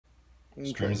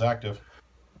Stream Okay. is active.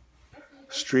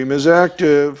 Stream is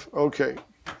active. Okay.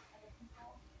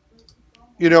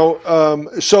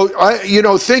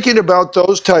 Thinking about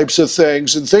those types of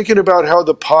things and thinking about how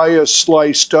the pie is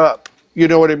sliced up, you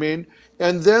know what I mean?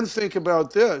 And then think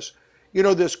about this.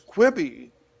 This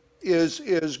Quibi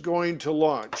is going to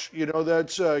launch.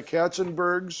 That's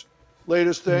Katzenberg's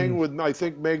latest thing Mm. with, I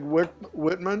think, Meg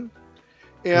Whitman.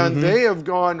 And Mm-hmm. they have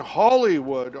gone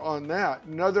Hollywood on that.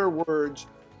 In other words,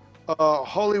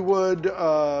 Hollywood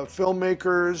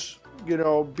filmmakers,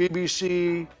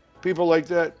 BBC, people like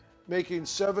that, making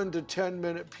 7 to 10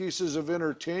 minute pieces of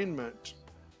entertainment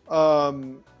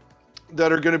um,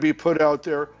 that are going to be put out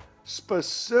there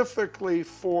specifically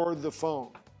for the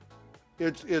phone.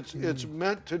 It's Mm.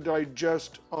 meant to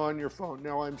digest on your phone.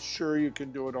 Now I'm sure you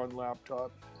can do it on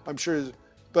laptop. I'm sure,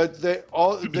 but they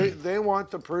want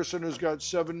the person who's got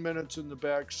 7 minutes in the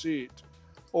back seat,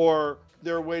 or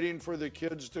they're waiting for the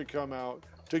kids to come out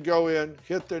to go in,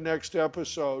 hit the next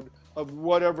episode of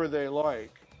whatever they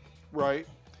like, right?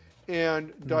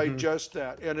 And Mm-hmm. digest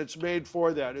that. And it's made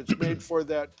for that. It's made for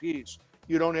that piece.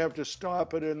 You don't have to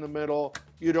stop it in the middle.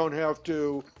 You don't have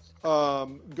to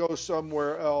go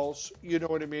somewhere else. You know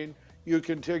what I mean? You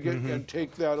can take it Mm-hmm. and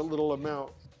take that a little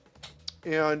amount.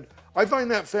 And I find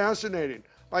that fascinating.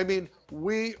 I mean,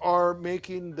 we are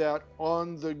making that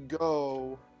on the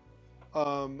go.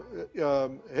 Um,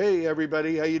 hey,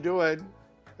 everybody, how you doing?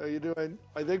 How you doing?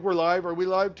 I think we're live. Are we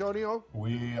live, Tonio?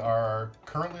 We are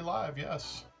currently live,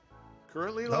 yes.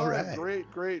 Currently All live. right.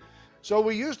 Great, great. So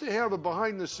we used to have a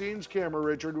behind the scenes camera,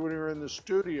 Richard, when we were in the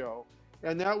studio,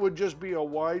 and that would just be a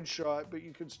wide shot, but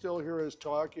you could still hear us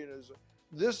talking.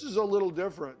 This is a little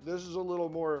different. This is a little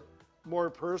more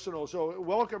personal. So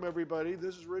welcome everybody.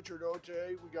 This is Richard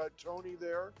Otey. We got Tony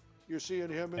there. You're seeing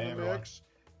him in Hey, the everyone. mix,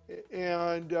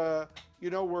 and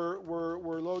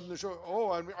we're loading the show.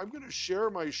 Oh, I'm going to share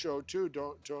my show too,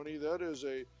 don't Tony? That is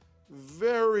a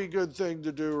very good thing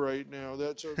to do right now.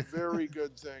 That's a very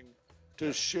good thing to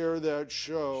Yes. share that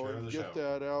show Share and the get show.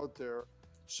 that out there.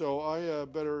 So I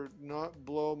better not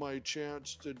blow my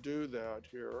chance to do that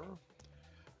here.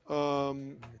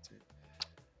 Um,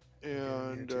 We're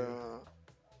getting there and too.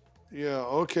 yeah,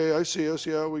 okay, I see us.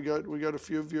 Yeah, we got a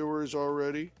few viewers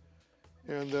already,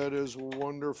 and that is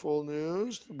wonderful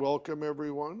news. Welcome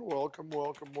everyone. Welcome,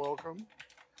 welcome, welcome.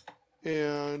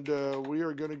 And we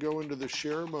are going to go into the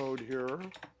share mode here.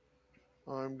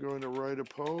 I'm going to write a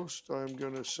post. I'm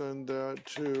going to send that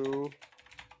to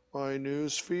my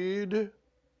news feed. I'm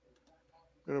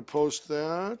going to post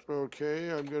that. Okay,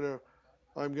 I'm going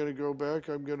to go back.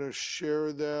 I'm going to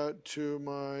share that to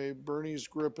my Bernie's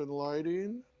Grip and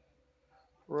Lighting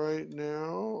right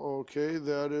now. Okay,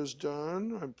 that is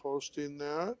done. I'm posting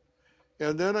that.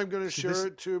 And then I'm going to So share this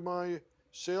it to my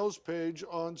sales page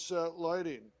on Set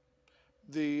Lighting,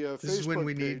 the this is when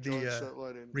we Facebook need page the on Set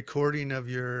Lighting. recording of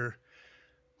your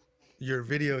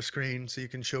video screen so you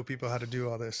can show people how to do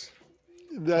all this.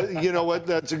 That you know what?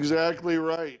 That's exactly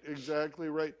right. Exactly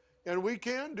right. And we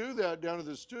can do that down at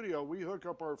the studio. We hook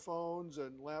up our phones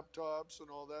and laptops and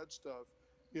all that stuff,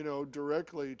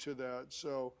 directly to that.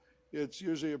 So it's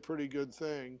usually a pretty good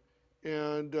thing.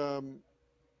 And um,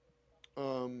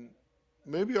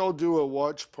 maybe I'll do a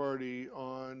watch party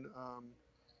on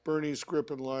Bernie's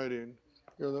Grip and Lighting.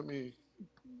 Here, let me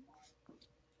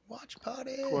Watch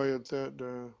party. quiet that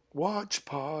down. Watch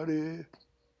party.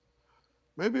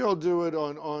 Maybe I'll do it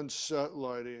on set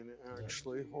lighting.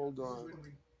 Actually, hold on.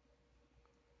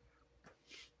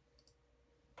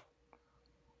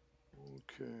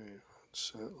 Okay,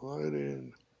 set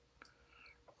lighting.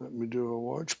 Let me do a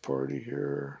watch party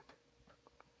here.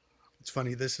 It's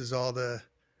funny. This is all the.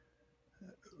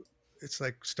 It's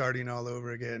like starting all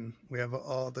over again. We have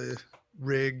all the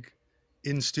rig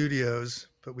in studios,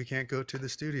 but we can't go to the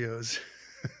studios.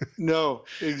 No,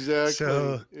 exactly,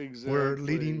 So we're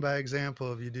leading exactly. by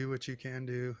example. If you do what you can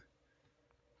do,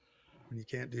 when you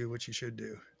can't do what you should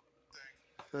do.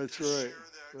 That's right.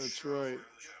 That's right.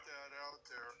 Get that out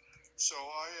there. So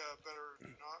I better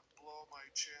not blow my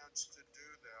chance to do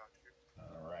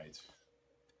that. All right.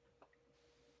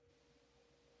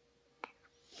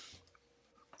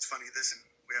 It's funny. Listen,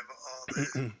 we have all the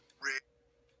rig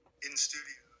in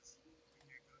studios.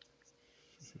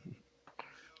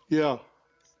 Yeah. All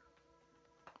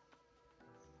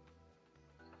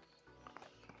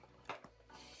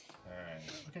right.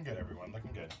 Looking good, everyone.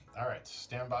 Looking good. All right.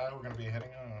 Stand by. We're going to be heading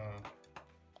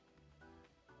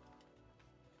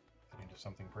to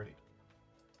something pretty.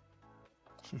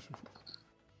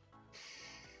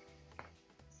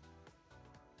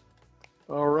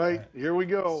 All All right. right. Here we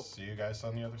go. See you guys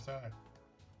on the other side.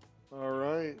 All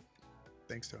right.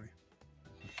 Thanks, Tony.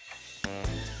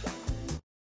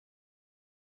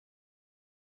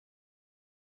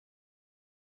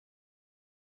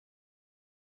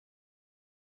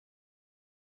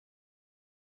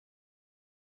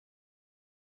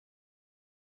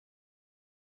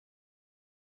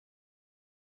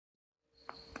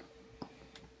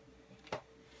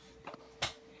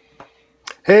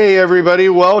 Hey, everybody,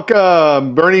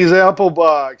 welcome. Bernie's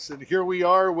Applebox. And here we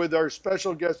are with our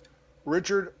special guest,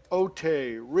 Richard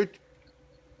Otey.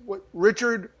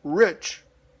 Richard Rich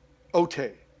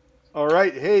Otey. All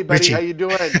right. Hey, buddy, how Richie. you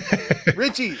doing?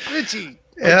 Richie. I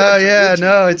Yeah, got you, yeah, Richie.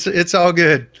 no, it's all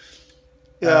good.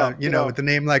 Yeah, You know, with a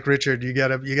name like Richard, you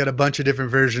got a bunch of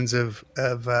different versions of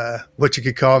what you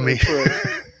could call me. that's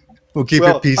right. We'll keep it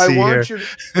Well, PC here.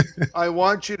 I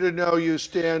want you to know you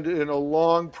stand in a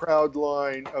long, proud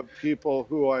line of people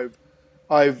who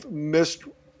I've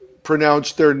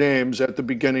mispronounced their names at the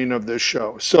beginning of this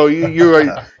show. So you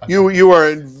are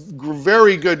in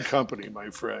very good company, my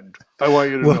friend. I want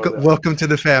you to know Welcome, that. welcome to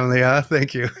the family, huh?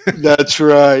 Thank you. That's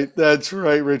right. That's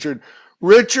right, Richard.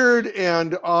 Richard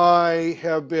and I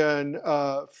have been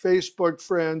Facebook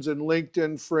friends and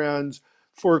LinkedIn friends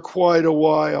for quite a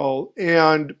while,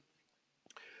 and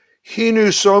he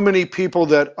knew so many people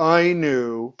that I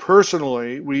knew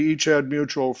personally. We each had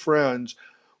mutual friends.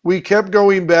 We kept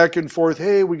going back and forth.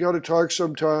 Hey, we got to talk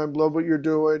sometime. Love what you're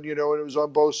doing. You know, and it was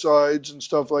on both sides and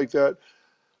stuff like that.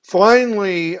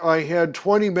 Finally, I had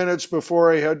 20 minutes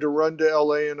before I had to run to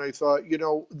LA, and I thought, you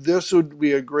know, this would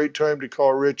be a great time to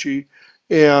call Richie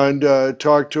and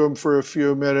talk to him for a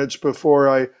few minutes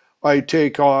before I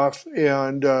take off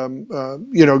and,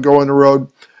 you know, go on the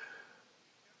road.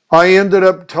 I ended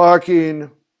up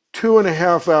talking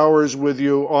 2.5 hours with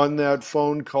you on that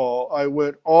phone call. I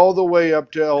went all the way up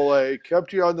to LA,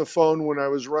 kept you on the phone when I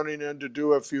was running in to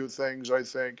do a few things, I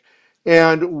think.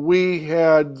 And we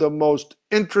had the most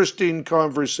interesting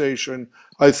conversation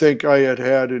I think I had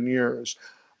had in years.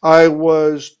 I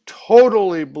was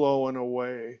totally blown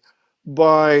away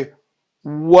by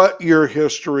what your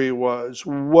history was,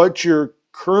 what you're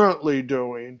currently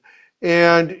doing,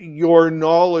 and your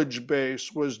knowledge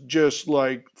base was just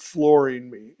like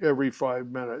flooring me every 5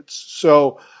 minutes.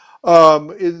 So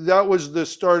that was the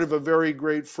start of a very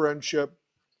great friendship.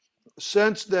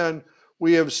 Since then,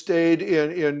 we have stayed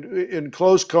in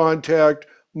close contact,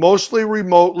 mostly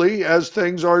remotely, as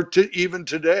things are to even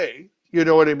today. You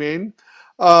know what I mean?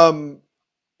 Um,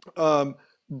 um,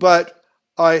 but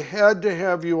I had to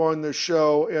have you on the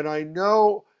show, and I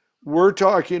know we're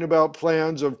talking about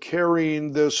plans of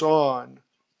carrying this on,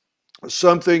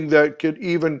 something that could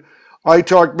even, I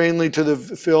talk mainly to the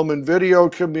film and video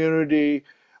community.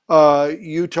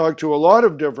 You talk to a lot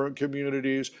of different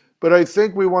communities, but I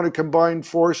think we want to combine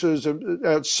forces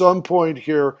at some point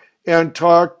here and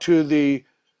talk to the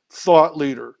thought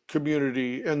leader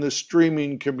community and the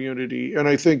streaming community. And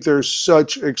I think there's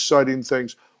such exciting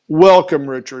things. Welcome,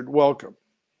 Richard. Welcome.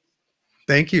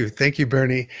 Thank you,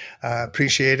 Bernie.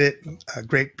 Appreciate it.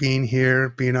 Great being here,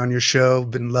 being on your show.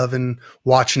 Been loving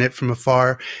watching it from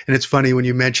afar. And it's funny when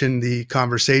you mentioned the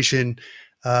conversation,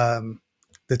 the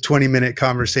 20-minute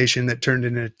conversation that turned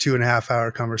into a 2.5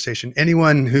 hour conversation.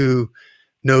 Anyone who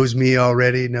knows me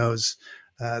already knows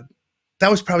that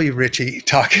was probably Richie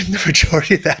talking the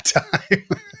majority of that time.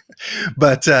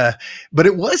 but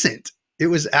it wasn't. It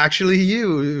was actually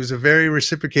you. It was a very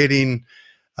reciprocating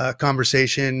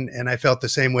conversation, and I felt the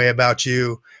same way about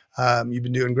you. You've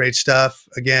been doing great stuff.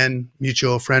 Again,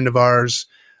 mutual friend of ours,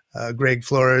 Greg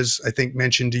Flores, I think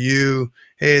mentioned to you,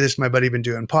 hey, this is my buddy been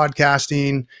doing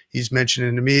podcasting. He's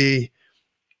mentioning to me,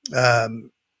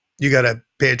 you got to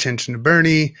pay attention to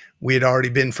Bernie. We had already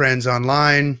been friends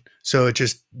online, so it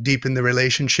just deepened the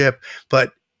relationship.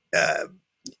 But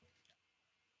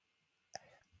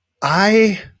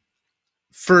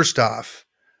first off,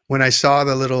 when I saw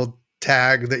the little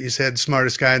tag that you said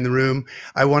smartest guy in the room,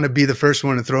 I want to be the first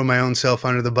one to throw my own self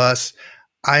under the bus.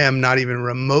 I am not even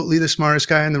remotely the smartest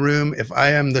guy in the room. If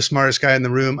I am the smartest guy in the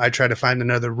room, I try to find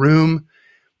another room,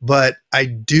 but I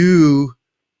do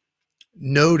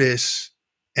notice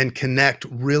and connect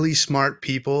really smart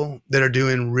people that are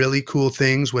doing really cool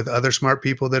things with other smart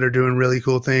people that are doing really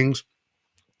cool things,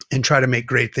 and try to make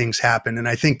great things happen. And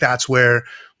I think that's where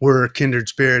we're kindred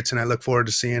spirits. And I look forward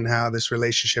to seeing how this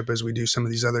relationship, as we do some of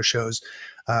these other shows,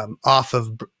 off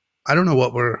of, I don't know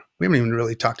what we haven't even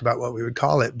really talked about what we would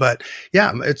call it, but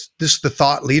yeah, it's this, the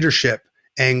thought leadership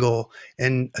angle.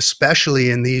 And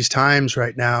especially in these times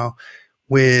right now,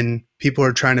 when people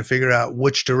are trying to figure out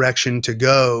which direction to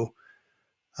go,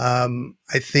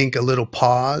 I think a little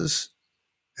pause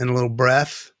and a little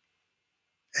breath,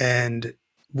 and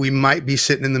we might be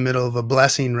sitting in the middle of a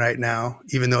blessing right now,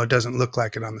 even though it doesn't look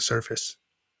like it on the surface.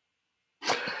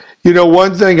 You know,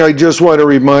 one thing I just want to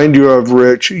remind you of,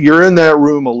 Rich, you're in that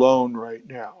room alone right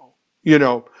now. You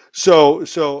know, so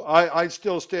I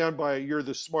still stand by you're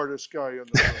the smartest guy in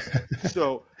the room.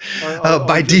 So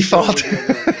By default.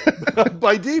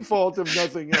 By default, if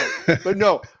nothing else. But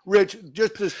no, Rich,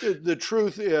 just the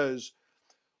truth is,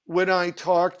 when I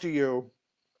talk to you,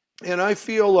 and I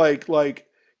feel like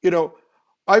you know,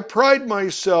 I pride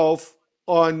myself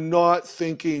on not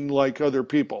thinking like other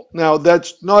people. Now,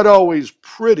 that's not always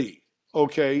pretty,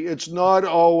 okay? It's not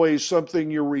always something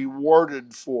you're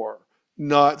rewarded for,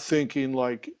 not thinking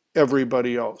like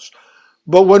everybody else.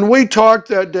 But when we talked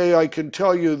that day, I can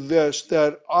tell you this,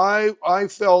 that I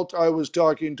felt I was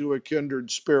talking to a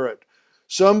kindred spirit,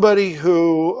 somebody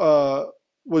who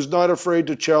was not afraid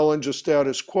to challenge a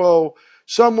status quo,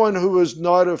 someone who was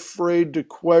not afraid to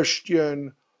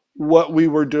question what we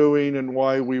were doing and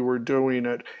why we were doing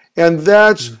it. And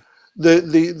that's Mm.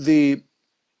 the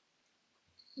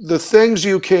the things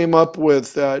you came up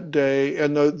with that day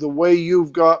and the way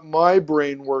you've got my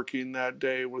brain working that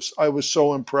day was I was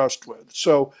so impressed with.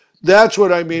 So that's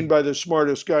what I mean by the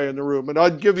smartest guy in the room. And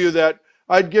I'd give you that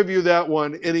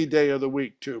one any day of the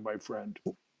week too, my friend.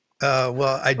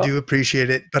 Well, I do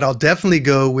appreciate it, but I'll definitely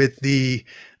go with the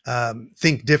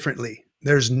think differently.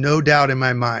 There's no doubt in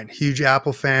my mind. Huge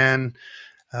Apple fan.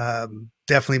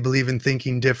 Definitely believe in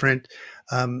thinking different.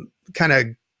 Kind of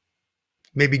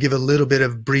maybe give a little bit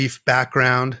of brief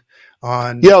background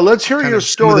on Yeah, let's hear kind your of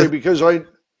some of story the. because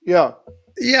yeah.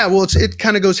 Yeah, well, it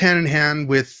kind of goes hand in hand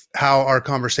with how our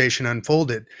conversation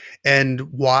unfolded and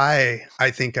why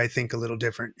I think a little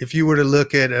different. If you were to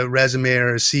look at a resume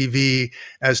or a CV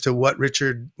as to what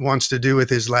Richard wants to do with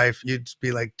his life, you'd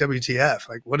be like, WTF?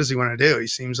 Like, what does he want to do? He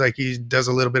seems like he does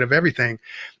a little bit of everything.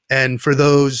 And for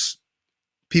those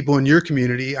people in your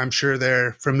community, I'm sure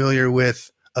they're familiar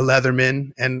with a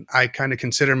Leatherman, and I kind of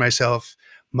consider myself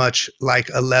much like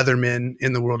a Leatherman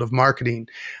in the world of marketing.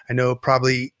 I know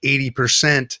probably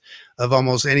 80% of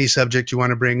almost any subject you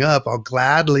want to bring up. I'll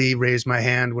gladly raise my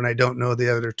hand when I don't know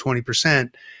the other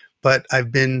 20%, but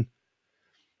I've been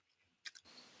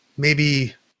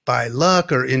maybe by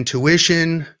luck or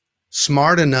intuition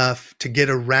smart enough to get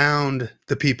around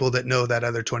the people that know that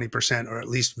other 20% or at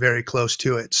least very close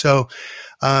to it. So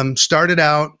started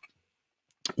out,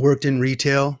 worked in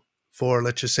retail for,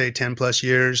 let's just say 10 plus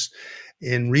years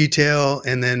in retail,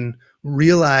 and then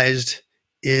realized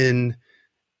in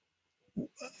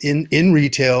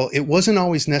retail, it wasn't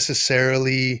always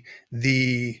necessarily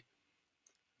the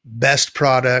best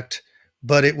product,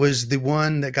 but it was the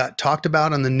one that got talked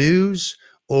about on the news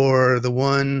or the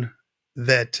one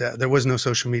that there was no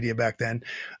social media back then.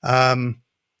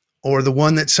 Or the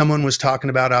one that someone was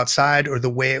talking about outside, or the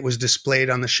way it was displayed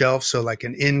on the shelf. So like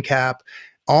an end cap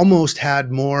almost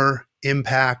had more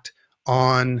impact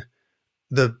on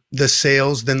the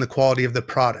sales than the quality of the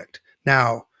product.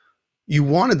 Now, you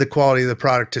wanted the quality of the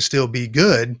product to still be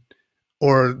good,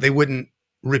 or they wouldn't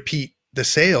repeat the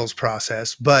sales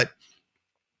process. But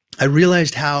I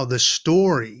realized how the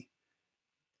story.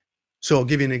 So I'll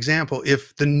give you an example.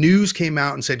 If the news came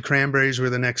out and said cranberries were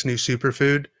the next new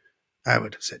superfood, I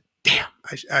would have said, damn,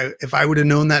 if I would have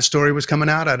known that story was coming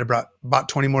out, I'd have bought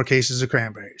 20 more cases of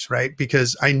cranberries, right?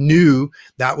 Because I knew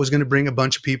that was going to bring a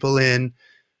bunch of people in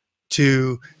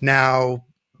to now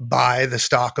buy the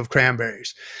stock of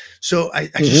cranberries. So I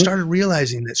just started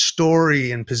realizing that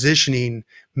story and positioning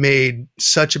made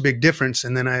such a big difference.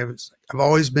 And then I've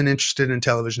always been interested in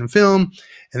television and film.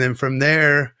 And then from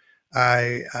there,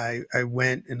 I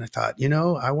went and I thought,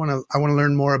 I want to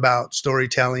learn more about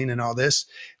storytelling and all this.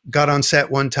 Got on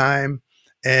set one time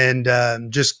and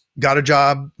just got a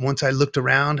job. Once I looked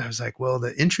around, I was like, well,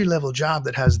 the entry level job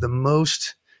that has the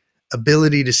most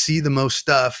ability to see the most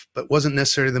stuff, but wasn't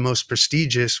necessarily the most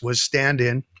prestigious, was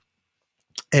stand-in,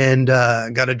 and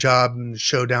got a job in the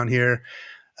show down here,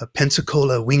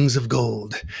 Pensacola Wings of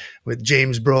Gold with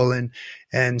James Brolin,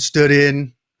 and stood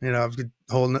in. I've got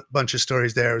a whole bunch of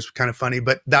stories there. It was kind of funny,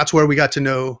 but that's where we got to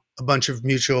know a bunch of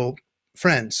mutual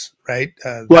friends, right?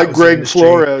 That Like was the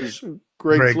industry.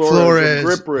 Greg Greg Flores of Flores.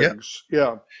 Grip Yep, Rigs.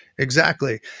 Yeah.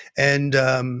 exactly. And,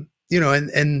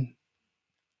 and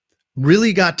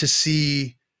really got to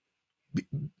see.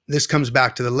 This comes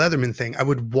back to the Leatherman thing. I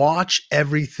would watch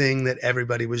everything that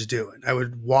everybody was doing. I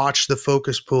would watch the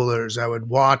focus pullers. I would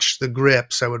watch the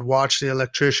grips. I would watch the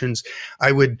electricians.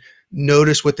 I would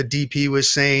notice what the DP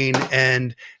was saying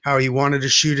and how he wanted to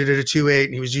shoot it at a 2.8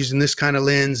 and he was using this kind of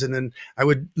lens. And then I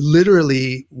would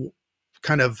literally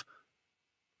kind of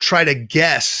try to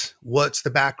guess what's the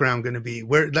background going to be.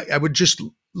 Where I would just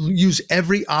use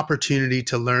every opportunity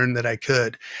to learn that I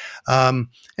could. And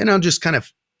I'll just kind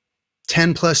of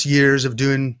 10 plus years of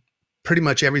doing pretty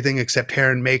much everything except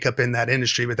hair and makeup in that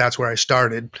industry, but that's where I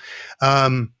started.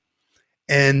 And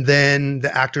then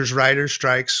the actors writers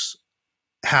strikes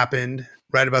happened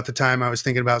right about the time I was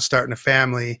thinking about starting a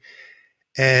family,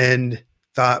 and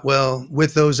thought, well,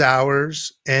 with those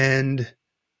hours and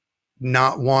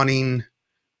not wanting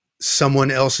someone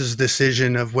else's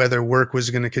decision of whether work was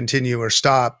going to continue or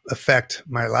stop affect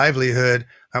my livelihood.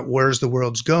 Where's the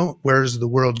world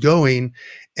going?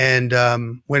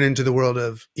 And went into the world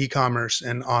of e-commerce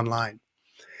and online,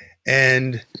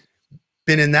 and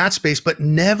been in that space, but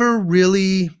never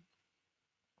really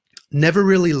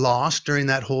lost during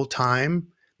that whole time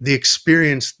the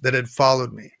experience that had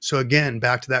followed me. So again,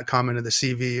 back to that comment of the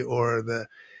CV or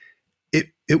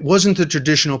it wasn't the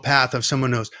traditional path of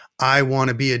someone knows I want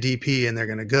to be a DP, and they're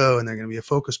going to go and they're going to be a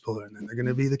focus puller, and then they're going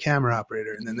to be the camera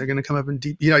operator, and then they're going to come up and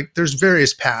like there's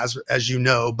various paths, as you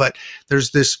know, but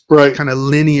there's this kind of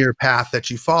linear path that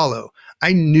you follow.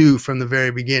 I knew from the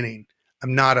very beginning,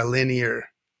 I'm not a linear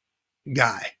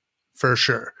guy for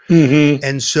sure.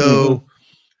 And so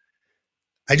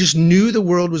I just knew the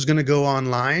world was going to go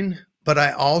online, but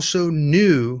I also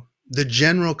knew the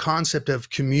general concept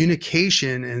of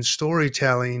communication and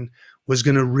storytelling was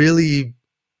going to really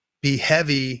be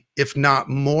heavy, if not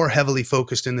more heavily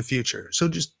focused in the future. So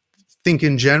just think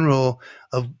in general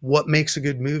of what makes a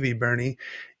good movie, Burnie.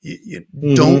 You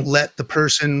don't let the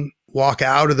person walk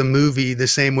out of the movie the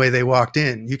same way they walked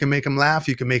in. You can make them laugh,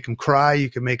 you can make them cry, you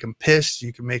can make them pissed,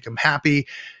 you can make them happy,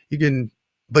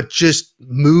 but just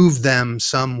move them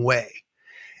some way.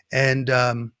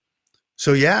 And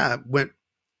so yeah, went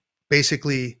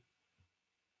basically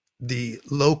the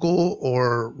local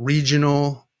or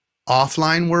regional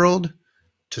offline world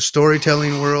to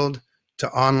storytelling world to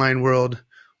online world,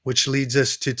 which leads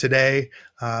us to today.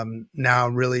 Now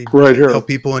really help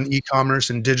people in e-commerce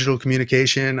and digital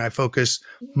communication. I focus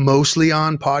mostly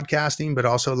on podcasting, but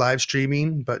also live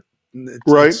streaming. But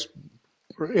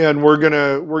and we're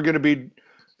gonna be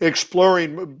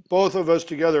exploring. Both of us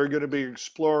together are going to be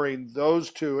exploring those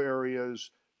two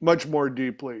areas much more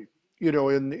deeply,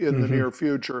 in the near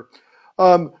future.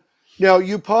 Now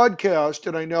you podcast,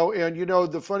 and I know, and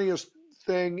the funniest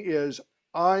thing is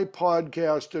I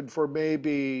podcasted for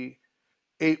maybe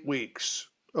 8 weeks.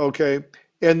 Okay.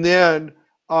 And then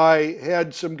I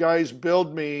had some guys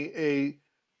build me a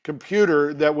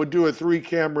computer that would do a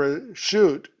 3-camera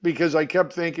shoot because I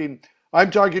kept thinking,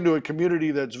 I'm talking to a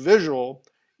community that's visual,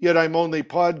 yet I'm only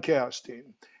podcasting.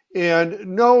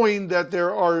 And knowing that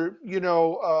there are,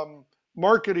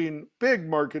 big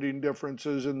marketing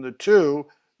differences in the two,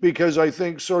 because I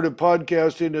think sort of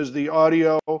podcasting is the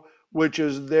audio, which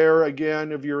is there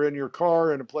again, if you're in your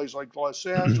car in a place like Los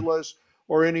Angeles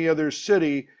or any other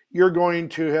city, you're going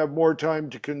to have more time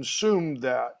to consume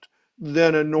that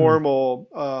than a normal,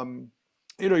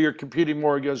 you're competing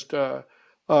more against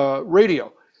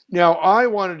radio. Now, I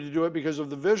wanted to do it because of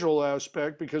the visual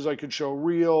aspect, because I could show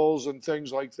reels and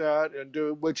things like that, and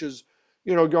which is,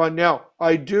 gone. Now,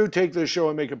 I do take this show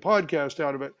and make a podcast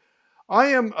out of it. I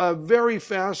am very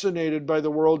fascinated by the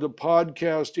world of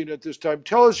podcasting at this time.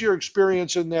 Tell us your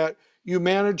experience in that. You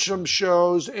manage some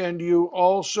shows and you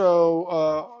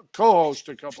also co-host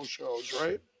a couple shows,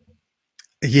 right?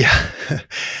 Yeah,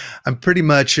 I'm pretty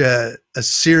much a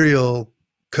serial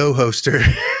co-hoster.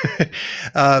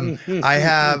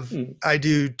 I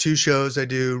do 2 shows. I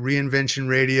do Reinvention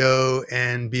Radio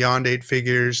and Beyond 8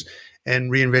 Figures.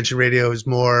 And Reinvention Radio is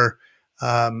more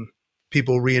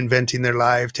people reinventing their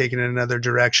life, taking it another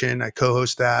direction. I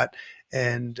co-host that.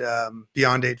 And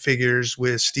Beyond 8 Figures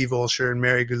with Steve Olsher and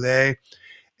Mary Goulet.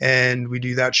 And we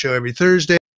do that show every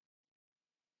Thursday.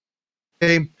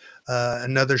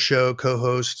 Another show,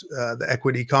 co-host the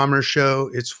Equity Commerce Show.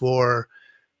 It's for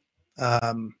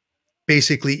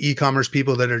basically e-commerce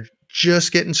people that are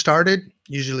just getting started,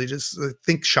 usually just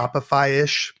think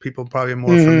Shopify-ish. People probably a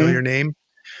more familiar name.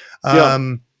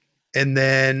 And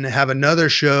then have another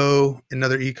show,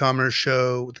 another e-commerce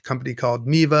show with a company called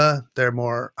Miva. They're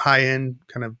more high-end,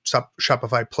 kind of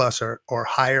Shopify Plus or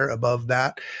higher above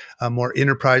that, more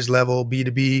enterprise level,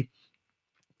 B2B.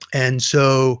 And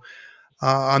so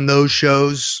on those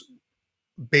shows,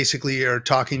 basically are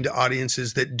talking to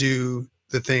audiences that do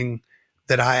the thing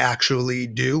that I actually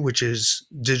do, which is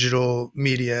digital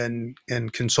media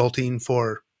and consulting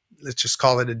for, let's just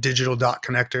call it a digital dot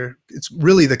connector. It's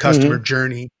really the customer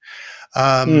journey.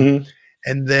 And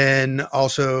then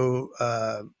also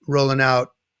rolling out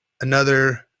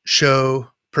another show,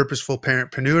 Purposeful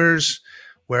Parentpreneurs,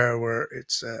 where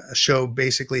it's a show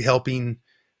basically helping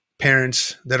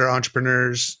parents that are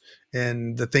entrepreneurs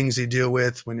and the things they deal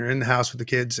with when you're in the house with the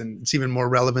kids, and it's even more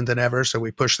relevant than ever. So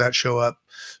we push that show up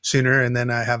sooner. And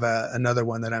then I have another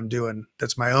one that I'm doing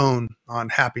that's my own on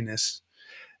happiness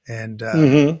and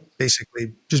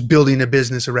basically just building a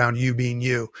business around you being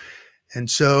you. And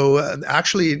so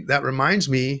actually that reminds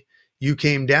me, you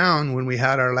came down when we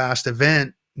had our last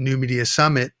event, New Media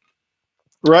Summit,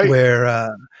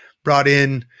 where brought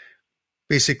in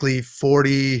basically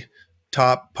 40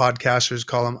 top podcasters,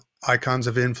 call them icons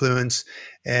of influence.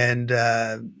 And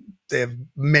they have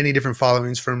many different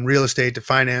followings, from real estate to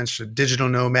finance to digital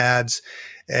nomads.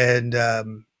 And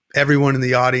everyone in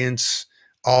the audience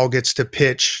all gets to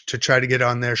pitch to try to get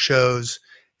on their shows.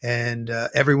 And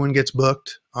everyone gets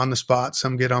booked on the spot.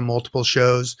 Some get on multiple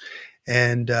shows.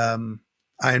 And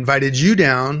I invited you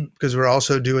down because we're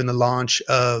also doing the launch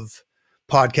of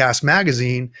Podcast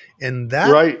Magazine. And that,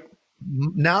 Right.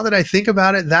 now that I think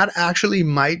about it, that actually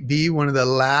might be one of the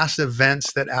last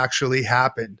events that actually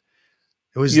happened.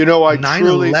 It was, I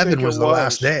 9/11 was the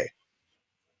last day.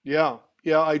 Yeah.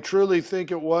 Yeah. I truly think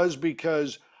it was,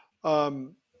 because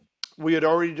we had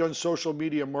already done Social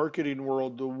Media Marketing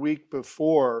World the week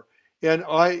before. And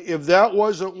if it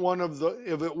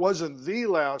wasn't the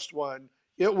last one,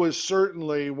 it was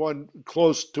certainly one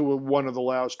close to one of the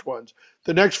last ones.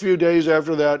 The next few days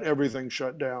after that, everything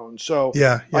shut down. So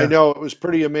Yeah. I know it was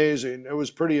pretty amazing. It was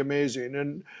pretty amazing.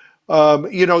 And,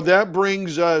 that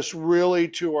brings us really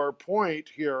to our point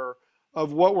here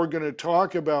of what we're going to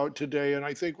talk about today. And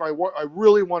I think I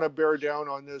really want to bear down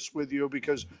on this with you,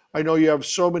 because I know you have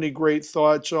so many great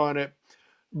thoughts on it.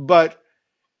 But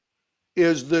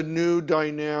is the new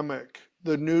dynamic,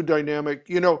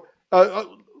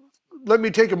 let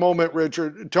me take a moment,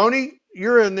 Richard. Tony,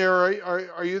 you're in there.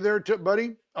 Are you there,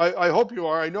 buddy? I hope you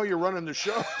are. I know you're running the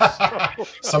show. So.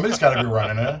 Somebody's got to be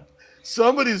running it.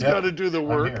 Somebody's got to do the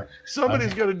work.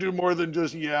 Somebody's got to do more than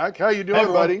just yak. How you doing,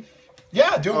 buddy?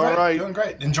 Yeah, doing All great. right. Doing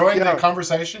great. Enjoying the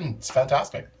conversation. It's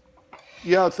fantastic.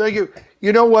 Yeah, thank you.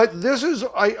 You know what? This is,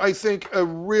 I think, a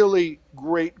really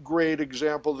great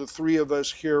example, the three of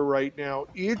us here right now,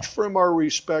 each from our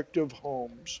respective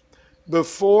homes.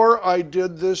 Before I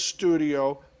did this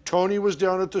studio, Tony was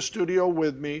down at the studio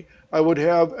with me. I would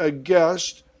have a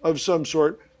guest of some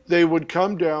sort. They would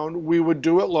come down. We would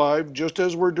do it live, just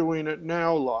as we're doing it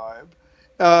now live.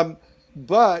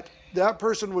 But that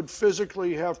person would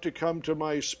physically have to come to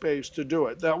my space to do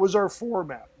it. That was our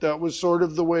format. That was sort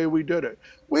of the way we did it.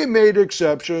 We made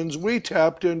exceptions. We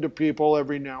tapped into people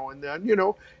every now and then.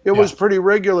 It was pretty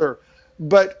regular.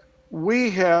 But we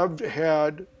have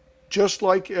had, just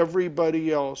like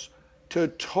everybody else, to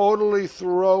totally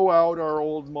throw out our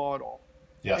old model.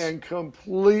 Yes. And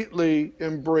completely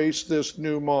embrace this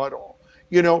new model.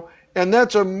 And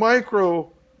that's a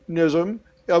micronism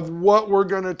of what we're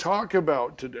going to talk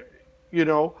about today.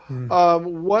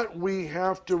 What we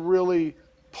have to really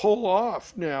pull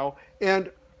off now, and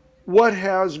what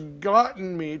has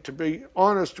gotten me, to be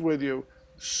honest with you,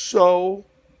 so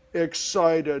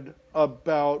excited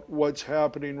about what's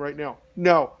happening right now.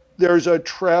 Now, there's a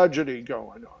tragedy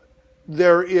going on.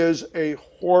 There is a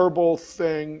horrible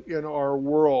thing in our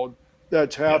world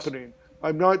that's happening. Yes.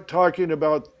 I'm not talking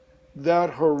about that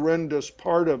horrendous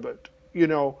part of it.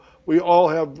 We all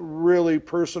have really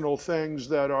personal things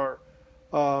that are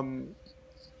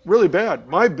really bad.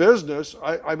 My business,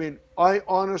 I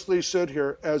honestly sit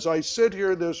here, as I sit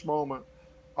here this moment,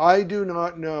 I do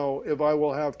not know if I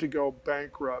will have to go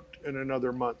bankrupt in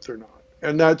another month or not.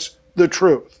 And that's the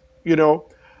truth,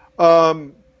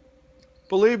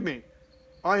 Believe me,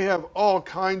 I have all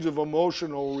kinds of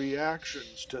emotional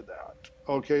reactions to that.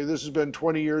 Okay, this has been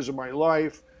 20 years of my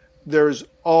life. There's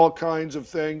all kinds of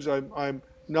things. I'm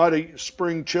not a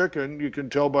spring chicken. You can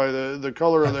tell by the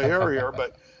color of the hair here,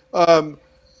 but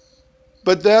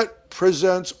that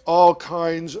presents all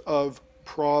kinds of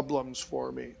problems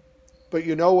for me. But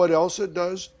you know what else it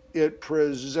does? It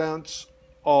presents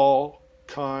all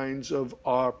kinds of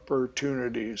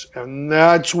opportunities. And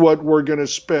that's what we're going to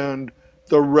spend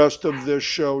the rest of this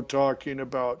show talking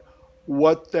about,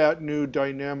 what that new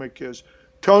dynamic is.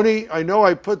 Tony, I know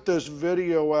I put this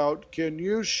video out. Can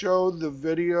you show the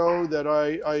video that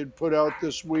I put out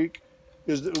this week?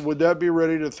 Would that be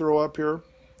ready to throw up here?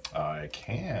 I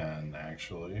can,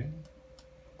 actually.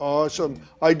 Awesome.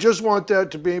 I just want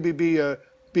that to maybe be a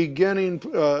beginning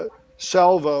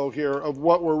salvo here of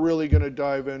what we're really going to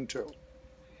dive into.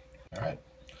 All right.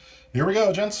 Here we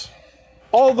go, gents.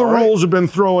 All the rules have been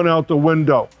thrown out the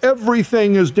window.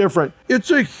 Everything is different.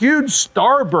 It's a huge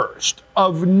starburst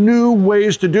of new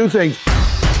ways to do things.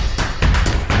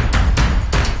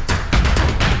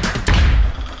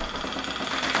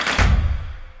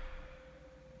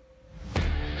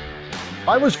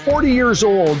 I was 40 years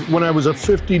old when I was a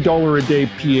 $50 a day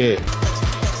PA.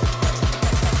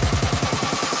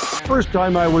 First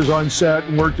time I was on set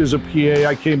and worked as a PA,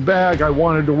 I came back, I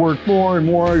wanted to work more and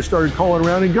more. I started calling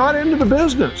around and got into the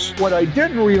business. What I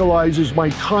didn't realize is my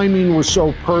timing was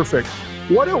so perfect.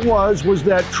 What it was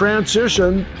that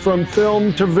transition from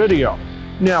film to video.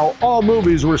 Now, all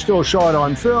movies were still shot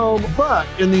on film, but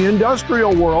in the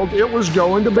industrial world, it was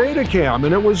going to Betacam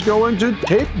and it was going to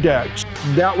tape decks.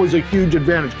 That was a huge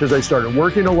advantage because I started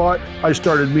working a lot. I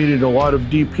started meeting a lot of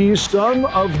DPs, some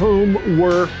of whom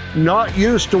were not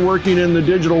used to working in the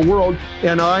digital world,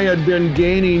 and I had been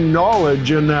gaining knowledge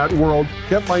in that world.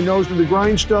 Kept my nose to the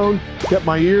grindstone, kept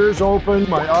my ears open,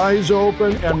 my eyes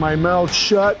open, and my mouth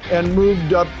shut, and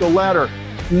moved up the ladder.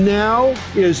 Now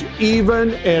is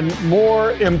even and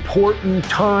more important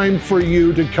time for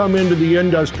you to come into the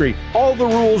industry. All the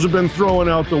rules have been thrown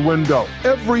out the window.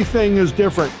 Everything is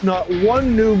different. Not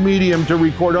one new medium to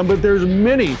record on, but there's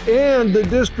many. And the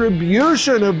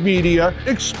distribution of media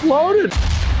exploded.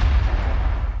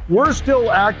 We're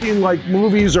still acting like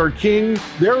movies are king.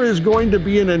 There is going to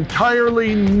be an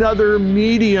entirely another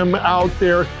medium out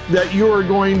there that you are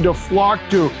going to flock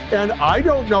to. And I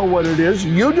don't know what it is.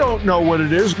 You don't know what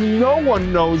it is. No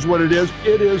one knows what it is.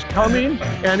 It is coming,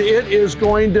 and it is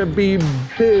going to be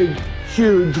big,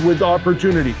 huge with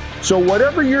opportunity. So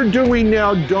whatever you're doing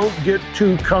now, don't get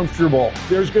too comfortable.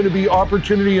 There's going to be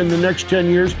opportunity in the next 10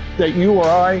 years that you or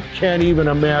I can't even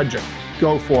imagine.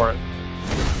 Go for it.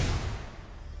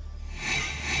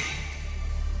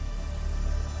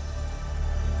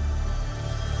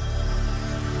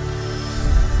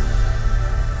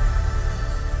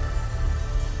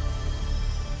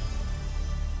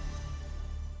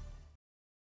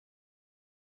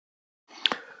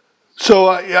 So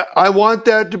I want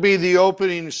that to be the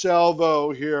opening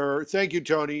salvo here. Thank you,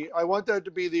 Tony. I want that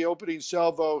to be the opening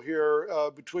salvo here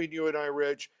between you and I,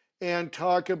 Rich, and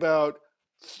talk about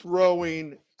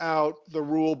throwing out the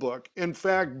rule book. In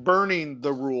fact, burning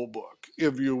the rule book,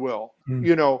 if you will.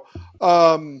 You know,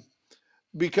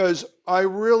 because I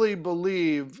really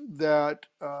believe that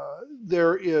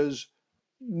there is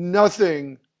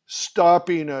nothing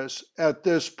stopping us at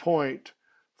this point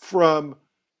from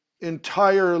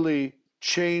entirely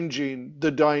changing the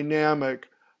dynamic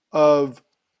of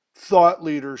thought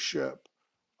leadership,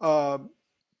 uh,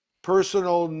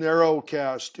 personal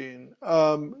narrowcasting,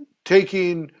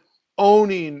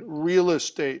 owning real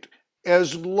estate,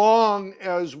 as long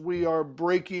as we are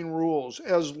breaking rules,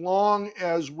 as long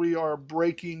as we are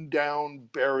breaking down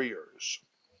barriers.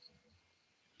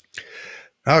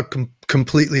 I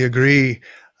completely agree.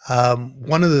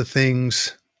 One of the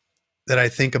things that I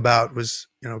think about was,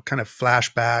 kind of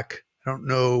flashback. I don't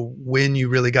know when you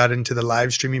really got into the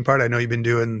live streaming part. I know you've been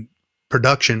doing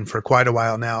production for quite a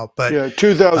while now, but yeah,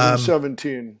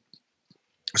 2017.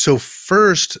 So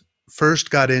first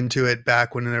got into it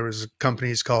back when there was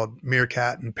companies called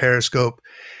Meerkat and Periscope,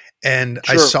 and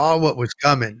Sure. I saw what was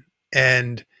coming,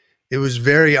 and it was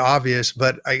very obvious.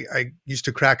 But I used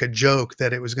to crack a joke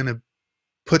that it was going to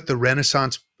put the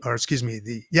Renaissance, or excuse me,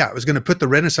 it was going to put the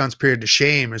Renaissance period to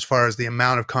shame as far as the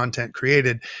amount of content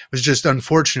created. It was just,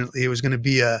 unfortunately, it was going to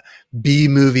be a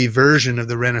B-movie version of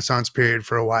the Renaissance period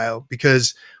for a while,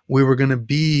 because we were going to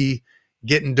be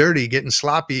getting dirty, getting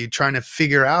sloppy, trying to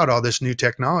figure out all this new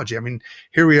technology. I mean,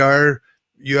 here we are,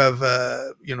 you have,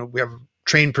 we have a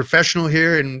trained professional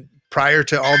here, and prior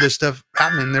to all this stuff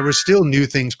happening, there was still new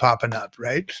things popping up,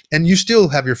 right? And you still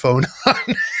have your phone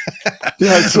on.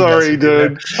 Yeah, sorry,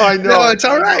 dude. I know. No, it's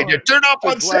all right. You turn off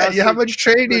on set. How much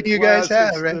training you guys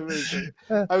have, right?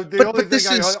 The only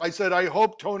thing I said, I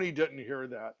hope Tony didn't hear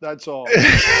that. That's all.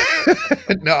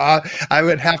 No, I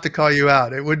would have to call you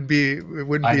out. It wouldn't be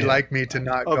like me to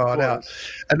not call it out.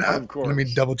 And let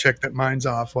me double check that mine's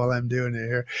off while I'm doing it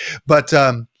here. But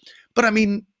I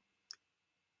mean,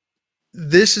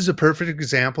 this is a perfect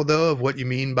example, though, of what you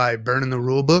mean by burning the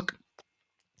rule book.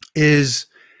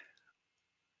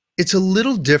 It's a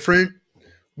little different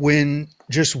when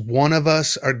just one of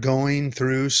us are going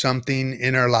through something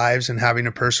in our lives and having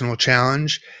a personal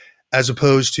challenge, as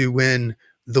opposed to when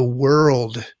the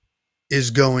world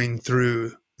is going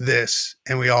through this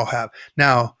and we all have.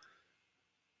 Now,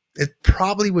 it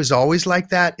probably was always like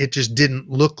that. It just didn't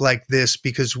look like this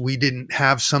because we didn't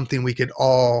have something we could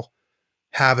all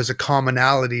have as a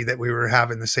commonality, that we were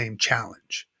having the same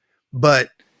challenge. But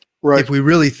if we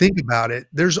really think about it,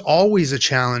 there's always a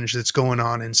challenge that's going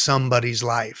on in somebody's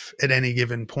life at any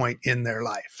given point in their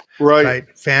life, right?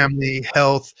 Family,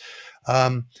 health.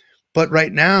 But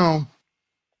right now,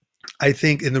 I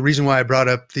think, and the reason why I brought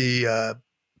up the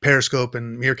Periscope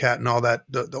and Meerkat and all that,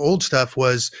 the old stuff,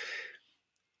 was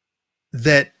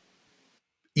that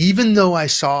even though I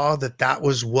saw that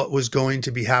was what was going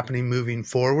to be happening moving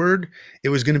forward, it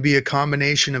was going to be a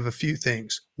combination of a few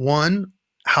things. One,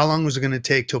 how long was it going to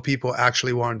take till people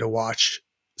actually wanted to watch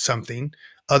something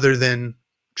other than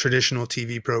traditional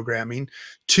TV programming?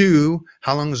 Two,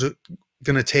 how long was it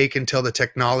going to take until the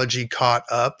technology caught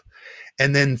up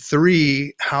And then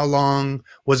 3, how long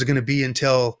was it going to be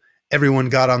until everyone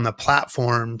got on the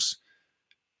platforms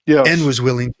and Yes. was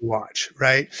willing to watch,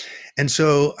 right? And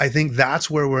so I think that's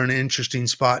where we're in an interesting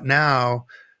spot now,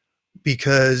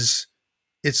 because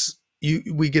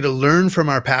we get to learn from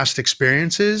our past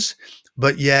experiences,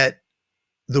 but yet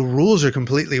the rules are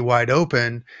completely wide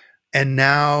open. And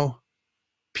now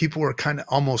people are kind of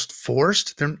almost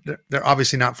forced. They're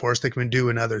obviously not forced. They can do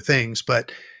in other things,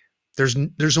 but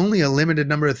there's only a limited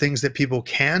number of things that people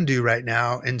can do right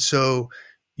now. And so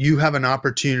you have an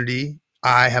opportunity,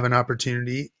 I have an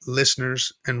opportunity,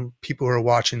 listeners and people who are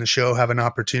watching the show have an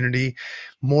opportunity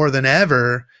more than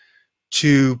ever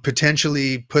to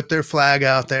potentially put their flag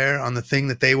out there on the thing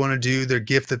that they want to do, their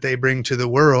gift that they bring to the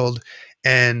world,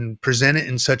 and present it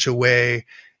in such a way,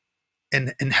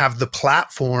 and have the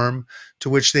platform to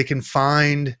which they can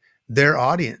find their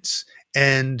audience.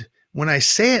 And when I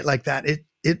say it like that,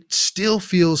 it still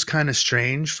feels kind of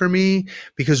strange for me,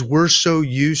 because we're so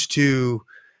used to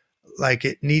like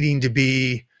it needing to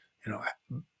be, you know,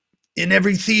 in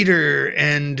every theater,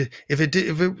 and if it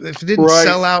didn't Right.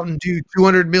 sell out and do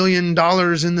 $200 million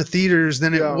in the theaters,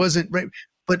 then it Yeah. wasn't right.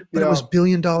 But it was Yeah.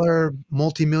 billion-dollar,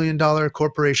 multi-million-dollar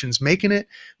corporations making it,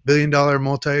 billion-dollar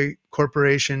multi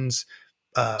corporations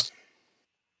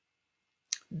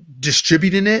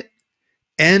distributing it,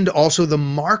 and also the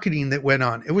marketing that went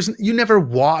on. It wasn't, you never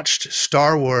watched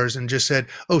Star Wars and just said,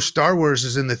 "Oh, Star Wars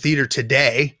is in the theater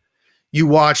today." You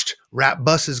watched rap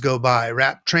buses go by,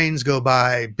 rap trains go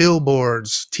by,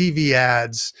 billboards, TV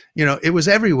ads, it was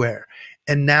everywhere.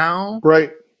 And now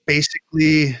Right.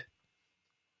 basically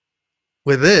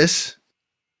with this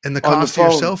and the On the cost of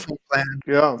your phone. cell phone plan,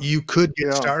 Yeah. you could get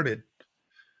Yeah. started.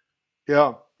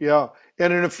 Yeah. Yeah.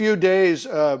 And in a few days,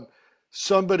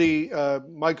 somebody,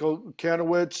 Michael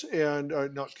Kanowitz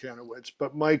and not Kanowitz,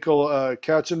 but Michael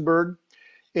Katzenberg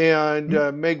and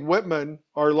Hmm? Meg Whitman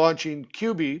are launching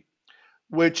QB,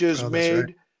 which is Oh, that's right.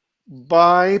 made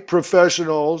by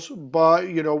professionals, by,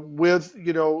 with,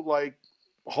 like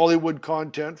Hollywood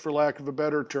content, for lack of a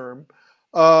better term,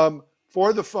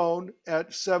 for the phone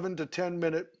at 7 to 10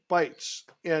 minute bites.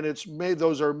 And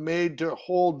those are made to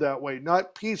hold that way,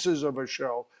 not pieces of a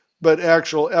show, but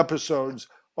actual episodes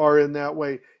are in that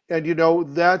way. And,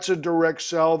 that's a direct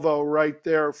salvo right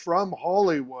there from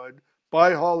Hollywood,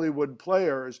 by Hollywood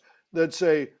players that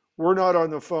say, we're not on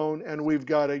the phone and we've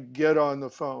got to get on the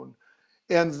phone.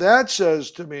 And that says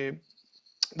to me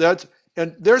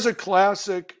and there's a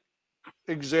classic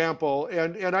example,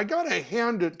 and I got to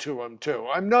hand it to him too.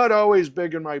 I'm not always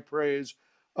big in my praise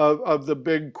of the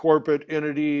big corporate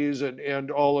entities and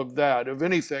all of that. If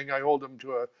anything, I hold them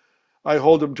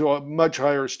to a much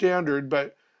higher standard.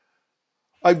 But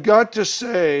I've got to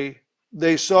say,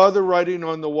 they saw the writing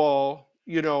on the wall,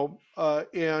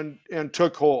 and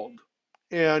took hold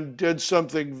and did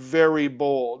something very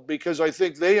bold, because I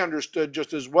think they understood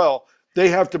just as well. They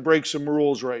have to break some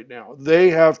rules right now. They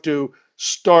have to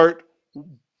start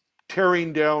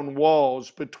tearing down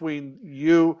walls between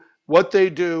what they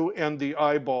do, and the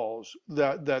eyeballs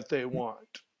that they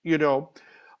want.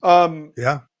 Um,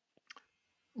 Yeah.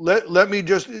 let me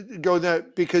just go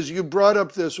that, because you brought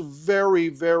up this very,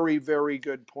 very, very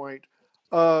good point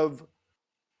of,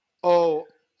 oh,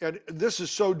 and this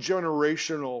is so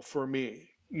generational for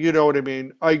me. You know what I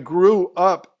mean? I grew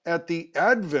up at the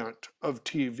advent of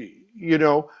TV. We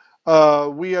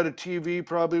had a TV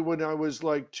probably when I was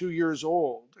like 2 years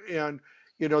old, and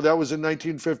that was in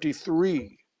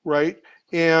 1953, right?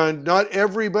 And not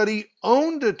everybody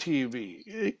owned a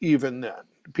TV even then.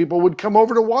 People would come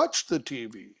over to watch the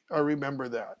TV. I remember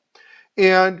that.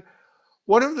 And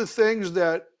one of the things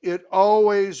that it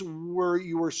always were,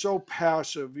 you were so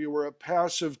passive, you were a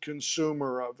passive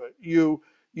consumer of it. You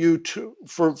too,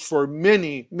 for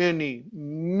many, many,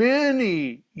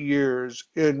 many years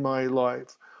in my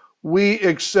life, we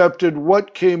accepted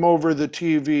what came over the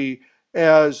TV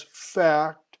as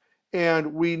fact,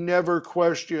 and we never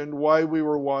questioned why we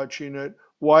were watching it,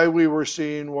 why we were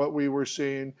seeing what we were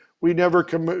seeing. We never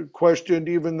questioned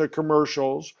even the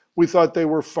commercials. We thought they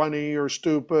were funny or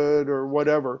stupid or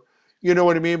whatever. You know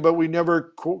what I mean? But we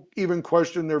never even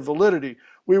questioned their validity.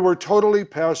 We were totally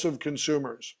passive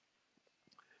consumers.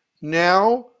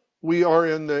 Now we are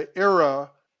in the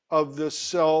era of the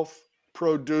self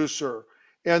producer.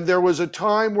 And there was a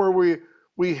time where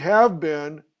we have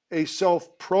been a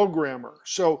self programmer.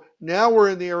 So now we're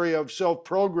in the area of self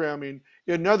programming.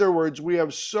 In other words, we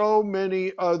have so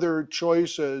many other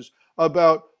choices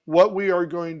about what we are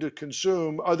going to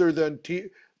consume, other than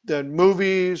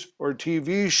movies or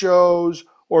TV shows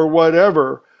or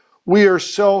whatever. We are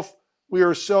we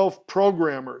are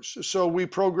self-programmers. So we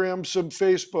program some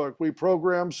Facebook, we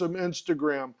program some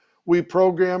Instagram, we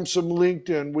program some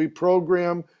LinkedIn, we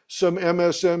program some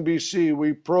MSNBC,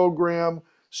 we program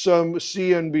some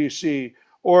CNBC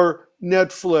or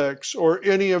Netflix or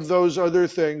any of those other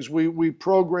things. We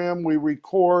program, we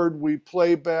record, we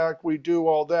play back, we do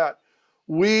all that.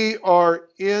 We are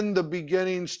in the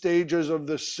beginning stages of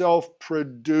the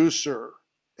self-producer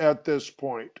at this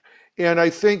point. And I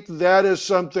think that is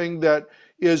something that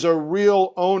is a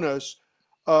real onus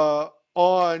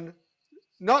on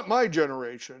not my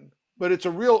generation, but it's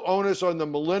a real onus on the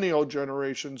millennial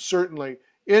generation, certainly.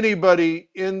 Anybody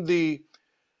in the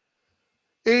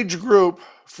age group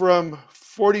from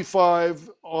 45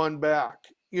 on back,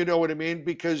 you know what I mean?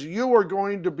 Because you are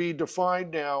going to be defined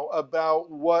now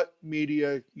about what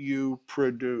media you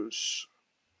produce.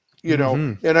 You know,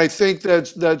 Mm-hmm. and I think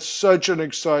that's such an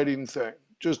exciting thing,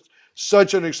 just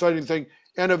such an exciting thing,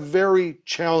 and a very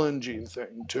challenging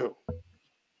thing too.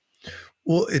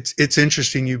 Well, it's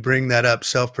interesting you bring that up,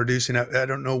 self-producing. I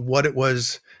don't know what it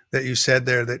was that you said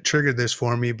there that triggered this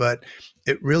for me, but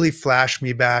it really flashed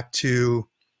me back to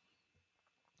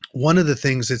one of the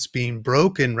things that's being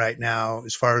broken right now,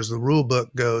 as far as the rule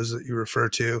book goes that you refer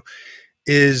to,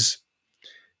 is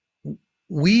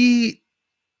we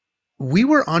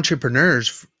were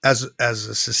entrepreneurs as a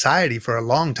society for a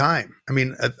long time. I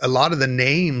mean, a lot of the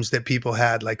names that people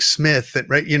had, like Smith, and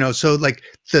right, you know, so like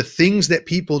the things that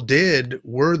people did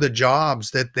were the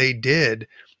jobs that they did.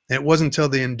 And it wasn't until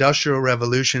the Industrial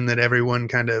Revolution that everyone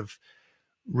kind of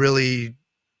really,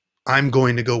 I'm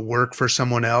going to go work for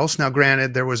someone else. Now,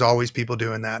 granted, there was always people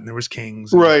doing that, and there was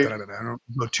kings, and Right. I don't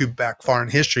go too back far in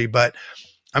history, but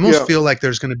I almost Yeah. feel like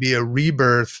there's going to be a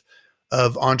rebirth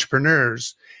of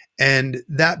entrepreneurs. And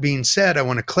that being said, I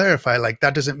want to clarify, like,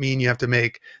 that doesn't mean you have to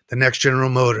make the next General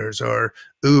Motors or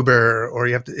Uber, or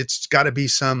you have to, it's got to be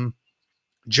some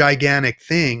gigantic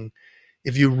thing.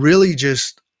 If you really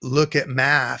just look at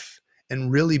math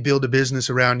and really build a business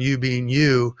around you being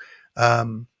you,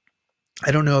 I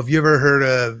don't know if you ever heard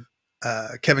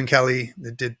of Kevin Kelly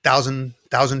that did thousand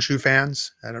true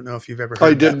fans. I don't know if you've ever I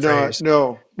heard did that not. phrase.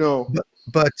 No.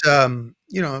 But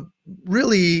you know,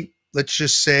 really, let's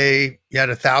just say you had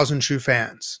 1,000 true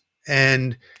fans,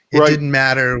 and it Right. didn't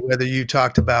matter whether you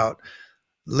talked about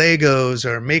Legos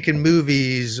or making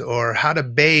movies or how to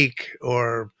bake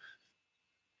or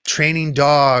training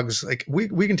dogs. Like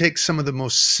we can take some of the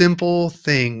most simple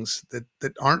things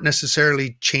that aren't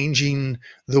necessarily changing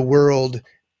the world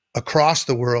across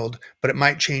the world, but it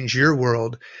might change your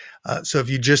world. So if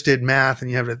you just did math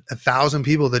and you have 1,000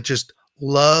 people that just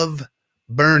love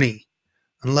Burnie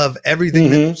and love everything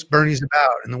Mm-hmm. that Burnie's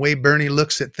about and the way Burnie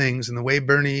looks at things and the way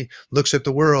Burnie looks at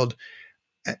the world,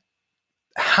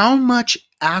 how much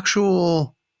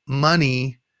actual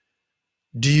money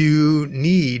do you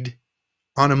need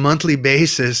on a monthly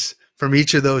basis from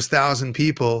each of those 1,000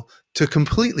 people to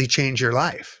completely change your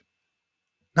life?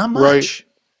 Not Right. much.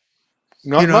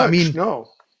 You Not know, I much. mean, No.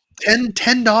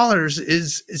 $10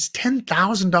 is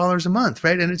 $10,000 a month,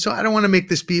 right? And so I don't want to make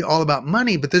this be all about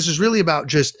money, but this is really about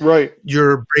just Right.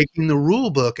 you're breaking the rule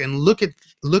book and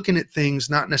looking at things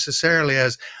not necessarily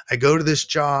as I go to this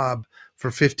job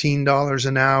for $15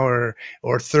 an hour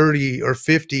or 30 or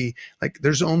 50. Like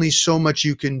there's only so much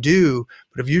you can do,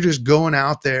 but if you're just going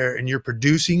out there and you're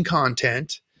producing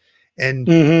content and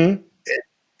Mm-hmm.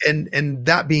 and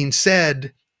that being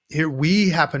said, here we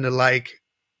happen to like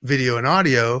video and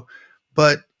audio,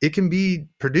 but it can be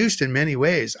produced in many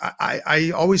ways.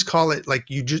 I always call it like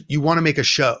you want to make a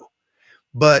show,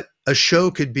 but a show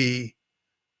could be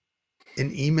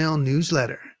an email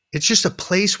newsletter. It's just a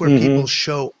place where people Mm-hmm.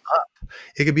 show up.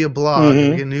 It could be a blog, it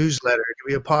could be a Mm-hmm. newsletter, it could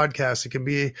be a podcast, it could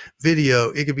be a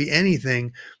video, it could be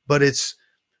anything, but it's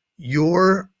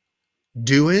you're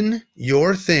doing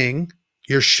your thing,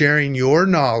 you're sharing your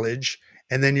knowledge,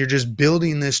 and then you're just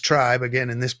building this tribe. Again,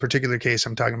 in this particular case,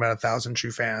 I'm talking about 1,000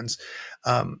 true fans.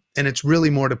 And it's really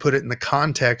more to put it in the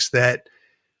context that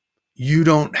you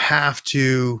don't have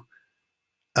to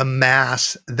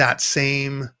amass that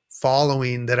same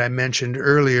following that I mentioned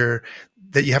earlier,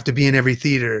 that you have to be in every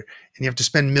theater and you have to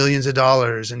spend millions of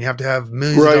dollars and you have to have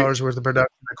millions of Right. dollars worth of production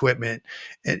equipment.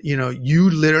 And, you know, you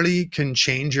literally can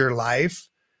change your life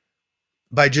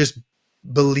by just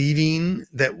believing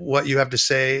that what you have to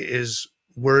say is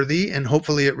worthy, and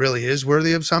hopefully it really is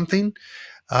worthy of something.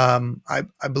 I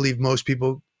believe most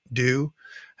people do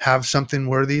have something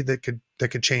worthy that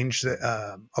could change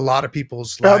a lot of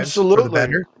people's lives for the Absolutely.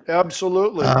 better.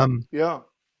 Absolutely. Yeah.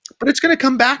 But it's going to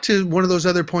come back to one of those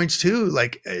other points too.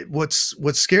 Like what's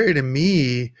scary to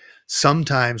me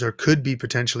sometimes, or could be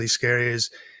potentially scary, is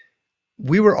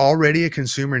we were already a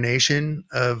consumer nation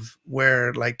of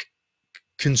where like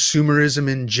consumerism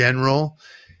in general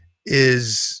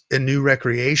is a new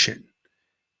recreation.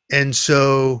 And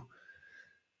so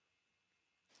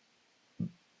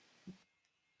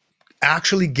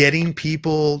actually getting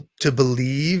people to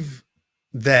believe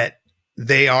that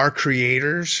they are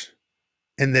creators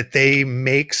and that they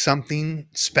make something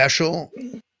special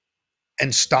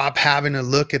and stop having to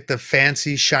look at the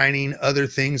fancy shining other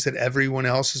things that everyone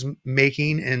else is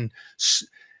making and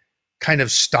kind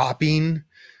of stopping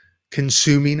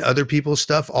consuming other people's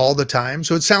stuff all the time.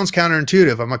 So it sounds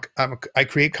counterintuitive. I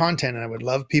create content and I would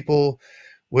love people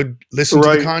would listen to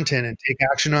the Right. content and take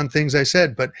action on things I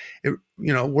said. But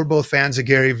we're both fans of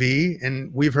Gary Vee,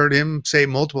 and we've heard him say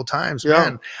multiple times, Yeah.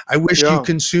 man, I wish you Yeah.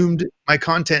 consumed my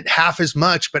content half as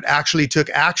much, but actually took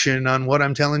action on what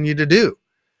I'm telling you to do.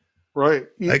 Right.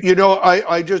 Like,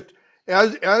 I just,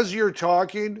 as you're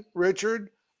talking, Richard,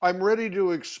 I'm ready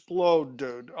to explode,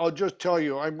 dude. I'll just tell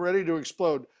you, I'm ready to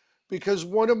explode because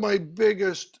one of my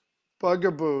biggest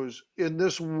bugaboos in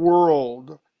this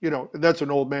world, and that's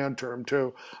an old man term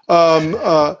too,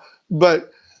 but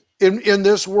in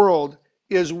this world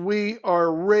is we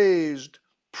are raised,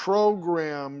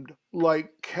 programmed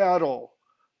like cattle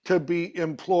to be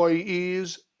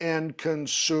employees and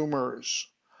consumers.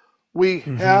 We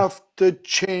mhm, have to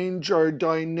change our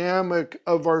dynamic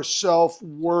of our self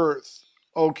worth.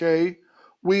 Okay?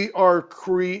 We are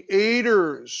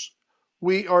creators.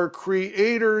 We are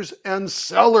creators and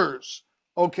sellers,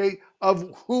 okay,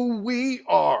 of who we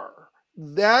are.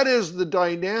 That is the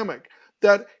dynamic.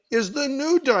 That is the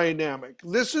new dynamic.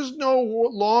 This is no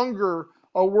longer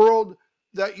a world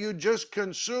that you just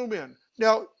consume in.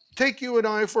 Now, take you and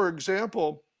I, for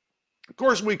example. Of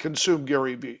course, we consume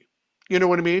Gary Vee. You know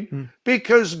what I mean? mm,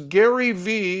 Because Gary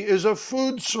Vee is a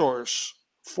food source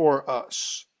for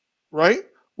us, right?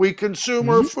 We consume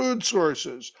our mhm, food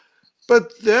sources.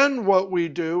 But then what we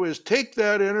do is take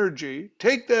that energy,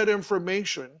 take that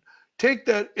information, take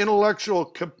that intellectual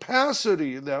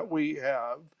capacity that we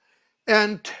have,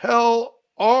 and tell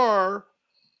our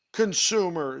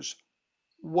consumers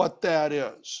what that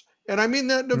is. And I mean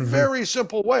that in a mhm, very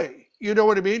simple way. You know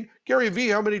what I mean? Gary Vee,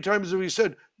 how many times have he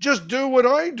said, just do what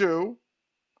I do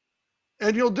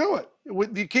and you'll do it?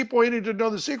 You keep waiting to know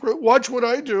the secret, watch what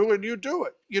I do and you do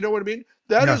it. You know what I mean?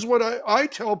 That yeah, is what I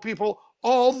tell people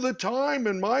all the time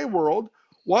in my world.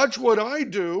 Watch what I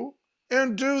do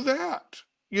and do that.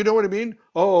 You know what I mean?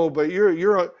 Oh, but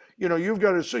you've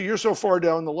got to say you're so far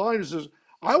down the line. It says,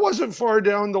 I wasn't far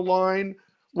down the line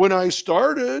when I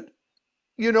started.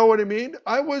 You know what I mean?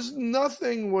 I was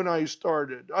nothing when I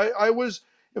started. I was,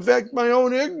 in fact, my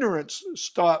own ignorance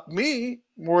stopped me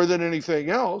more than anything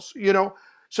else.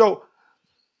 So,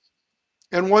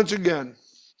 and once again,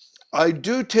 I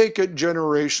do take it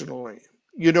generationally.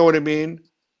 You know what I mean?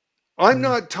 I'm mm,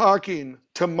 not talking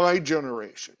to my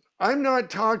generation. I'm not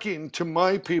talking to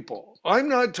my people. I'm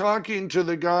not talking to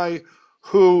the guy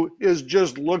who is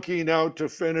just looking out to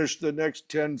finish the next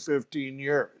 10, 15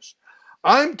 years.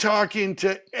 I'm talking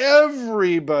to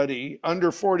everybody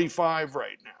under 45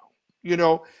 right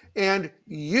now, and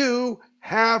you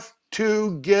have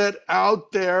to get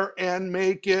out there and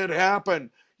make it happen.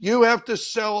 You have to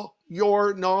sell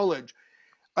your knowledge.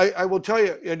 I will tell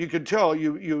you, and you can tell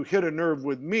you hit a nerve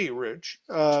with me, Rich.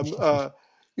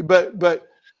 But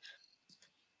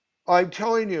I'm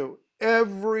telling you,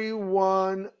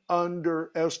 everyone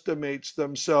underestimates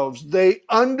themselves. They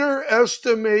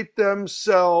underestimate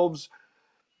themselves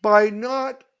by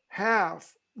not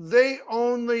half. They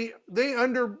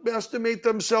underestimate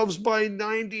themselves by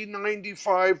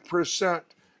 90-95%.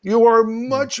 You are mm,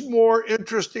 much more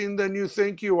interesting than you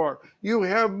think you are. You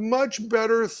have much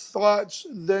better thoughts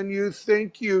than you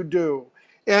think you do.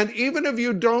 And even if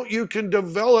you don't, you can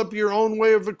develop your own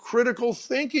way of critical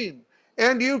thinking.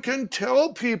 And you can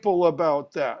tell people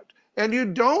about that. And you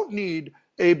don't need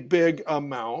a big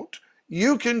amount.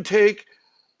 You can take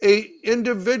a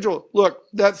individual. Look,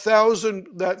 that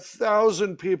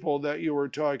thousand people that you were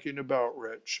talking about,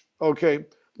 Rich. Okay,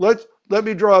 let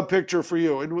me draw a picture for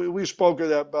you, and we spoke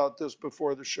about this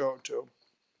before the show too.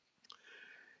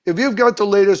 If you've got the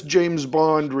latest James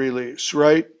Bond release,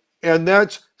 right, and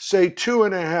that's say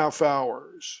 2.5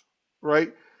 hours,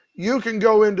 right, you can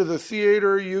go into the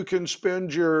theater, you can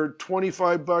spend your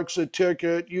 $25 a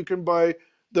ticket, you can buy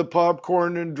the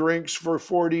popcorn and drinks for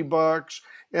 $40,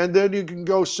 and then you can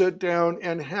go sit down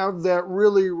and have that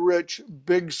really rich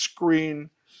big screen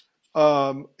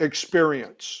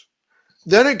experience.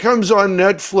 Then it comes on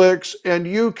Netflix, and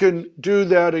you can do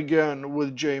that again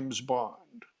with James Bond.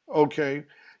 Okay.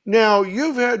 Now,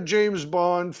 you've had James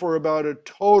Bond for about a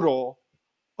total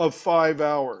of 5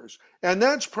 hours. And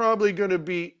that's probably going to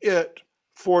be it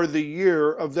for the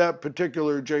year of that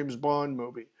particular James Bond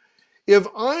movie. If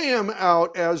I am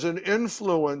out as an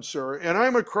influencer and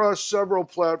I'm across several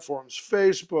platforms,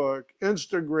 Facebook,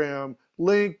 Instagram,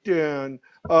 LinkedIn,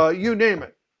 you name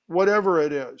it, whatever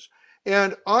it is,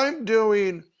 and I'm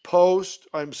doing posts,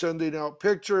 I'm sending out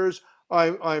pictures,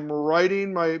 I'm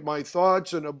writing my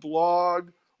thoughts in a blog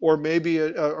or maybe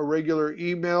a regular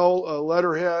email, a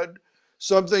letterhead,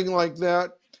 something like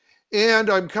that, and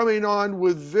I'm coming on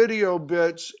with video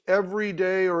bits every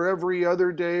day or every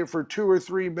other day for 2 or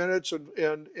 3 minutes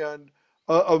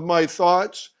of my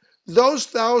thoughts. Those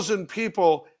 1,000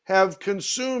 people have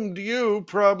consumed you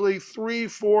probably 3,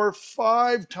 4,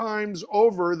 5 times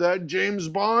over that James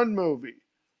Bond movie.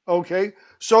 Okay,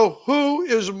 so who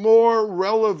is more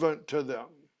relevant to them,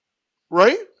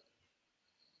 right?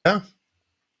 Yeah.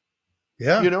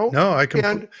 Yeah. You know, No, I can.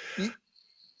 and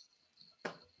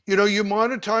you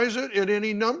monetize it in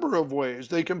any number of ways.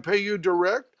 They can pay you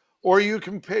direct, or you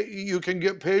can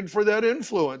get paid for that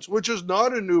influence, which is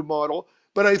not a new model,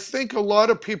 but I think a lot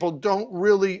of people don't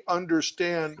really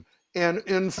understand an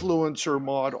influencer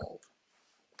model.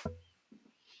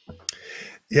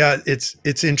 Yeah,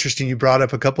 it's interesting. You brought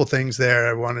up a couple things there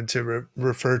I wanted to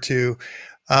refer to.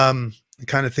 It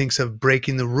kind of thinks of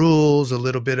breaking the rules, a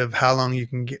little bit of how long you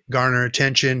can garner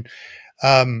attention.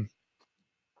 Um,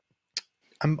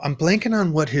 I'm blanking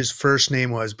on what his first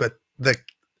name was, but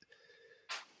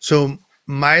so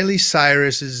Miley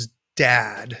Cyrus's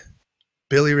dad,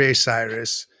 Billy Ray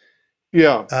Cyrus,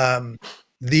 Yeah, um,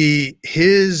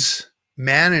 his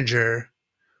manager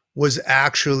was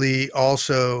actually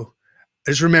also,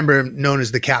 I just remember him known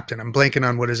as the captain. I'm blanking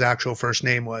on what his actual first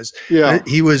name was, yeah. but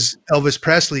he was Elvis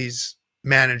Presley's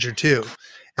manager too.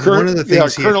 And one of the Yeah,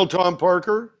 things Colonel Tom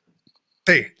Parker,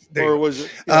 there you or go. was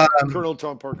it? Yeah, Um, Colonel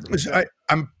Tom Parker. Yeah,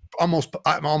 I'm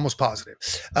almost positive.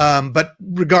 But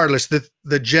regardless,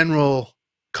 the general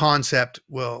concept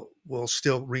will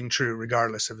still ring true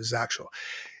regardless of his actual.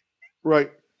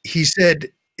 right. He said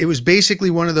it was basically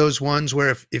one of those ones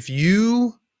where if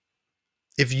you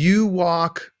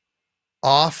walk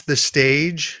off the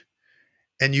stage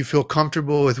and you feel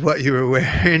comfortable with what you were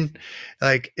wearing,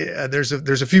 like there's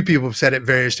a few people have said it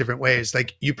various different ways,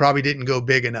 like you probably didn't go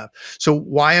big enough. So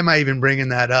why am I even bringing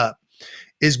that up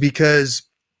is because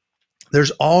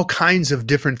there's all kinds of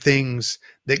different things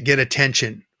that get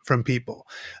attention from people.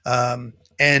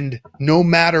 And no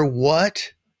matter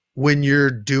what, when you're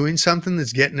doing something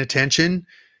that's getting attention,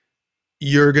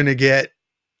 you're going to get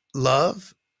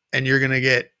love and you're going to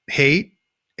get hate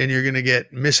and you're going to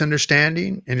get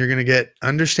misunderstanding and you're going to get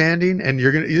understanding and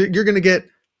you're going to get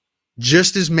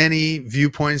just as many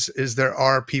viewpoints as there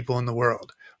are people in the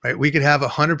world, right? We could have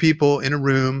 100 people in a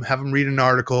room, have them read an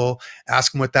article,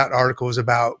 ask them what that article is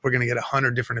about. We're going to get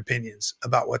 100 different opinions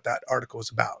about what that article is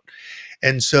about.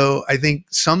 And so I think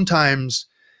sometimes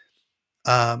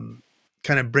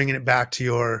kind of bringing it back to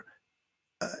your,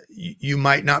 you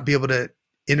might not be able to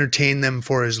entertain them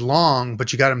for as long,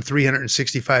 but you got them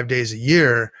 365 days a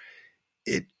year.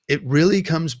 It really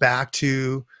comes back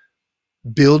to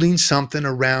building something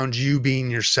around you being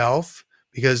yourself,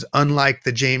 because unlike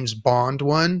the James Bond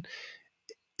one,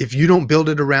 if you don't build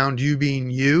it around you being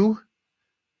you,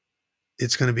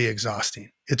 it's going to be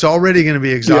exhausting. It's already going to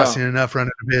be exhausting enough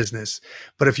running a business.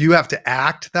 But if you have to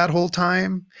act that whole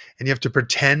time and you have to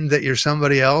pretend that you're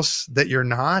somebody else that you're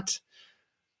not,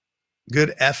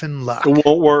 good effing luck. It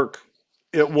won't work.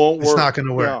 It won't work. It's not going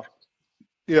to work.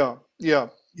 Yeah.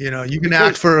 You can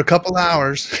act for a couple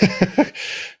hours.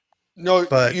 No,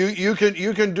 but you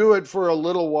can do it for a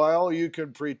little while. You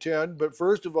can pretend, but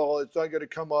first of all, it's not going to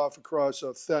come off across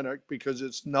authentic because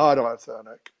it's not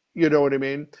authentic. You know what I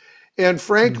mean? And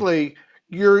frankly,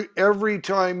 every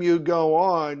time you go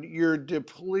on, you're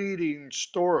depleting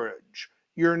storage.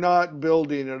 You're not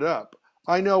building it up.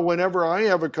 I know whenever I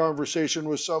have a conversation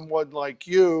with someone like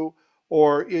you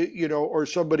or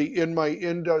somebody in my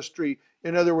industry,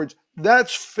 in other words,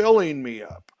 that's filling me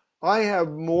up. I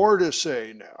have more to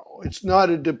say now. It's not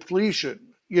a depletion.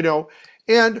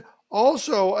 And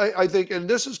also, I think,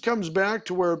 and comes back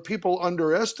to where people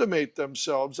underestimate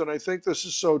themselves, and I think this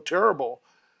is so terrible.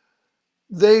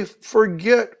 They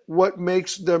forget what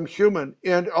makes them human.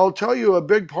 And I'll tell you, a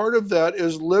big part of that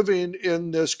is living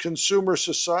in this consumer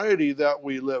society that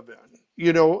we live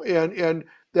in, and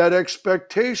that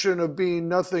expectation of being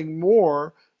nothing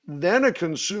more than a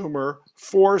consumer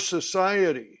for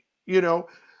society.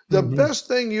 The best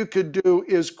thing you could do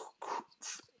is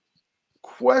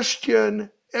question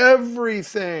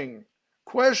everything.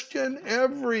 Question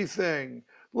everything.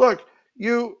 Look,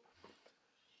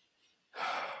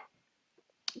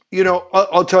 You know,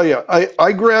 I'll tell you,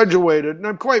 I graduated, and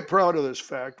I'm quite proud of this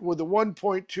fact, with a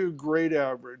 1.2 grade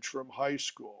average from high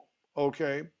school.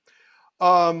 Okay.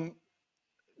 Um,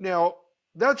 Now,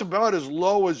 that's about as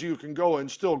low as you can go and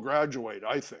still graduate,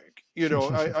 I think. You know,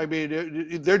 I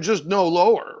mean, they're just no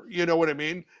lower. You know what I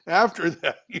mean? After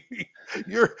that,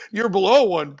 you're below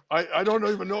one. I don't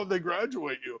even know if they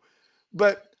graduate you.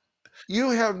 But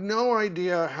you have no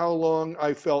idea how long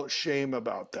I felt shame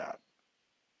about that,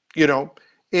 you know,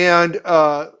 and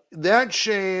that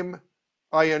shame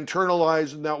I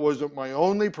internalized, and that wasn't my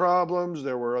only problems.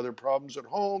 There were other problems at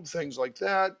home, things like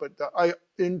that, but I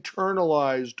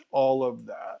internalized all of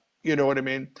that, you know what I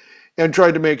mean, and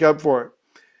tried to make up for it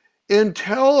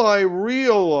until I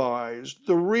realized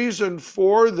the reason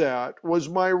for that was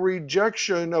my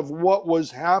rejection of what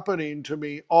was happening to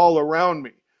me all around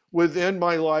me within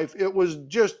my life. It was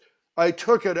just, I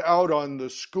took it out on the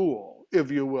school, if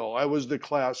you will. I was the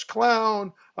class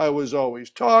clown. I was always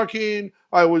talking.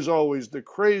 I was always the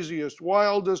craziest,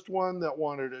 wildest one that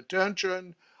wanted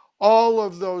attention. All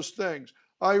of those things.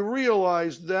 I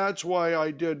realized that's why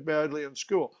I did badly in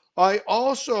school. I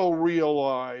also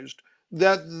realized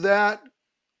that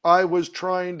I was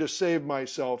trying to save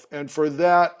myself, and for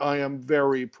that I am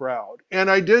very proud. And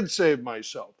I did save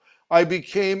myself. I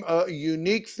became a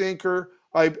unique thinker.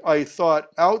 I thought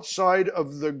outside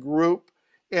of the group,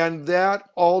 and that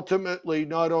ultimately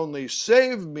not only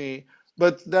saved me,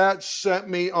 but that sent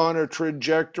me on a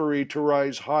trajectory to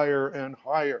rise higher and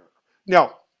higher.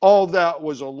 Now, all that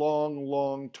was a long,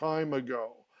 long time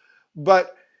ago.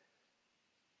 But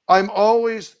I'm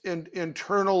always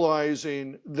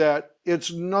internalizing that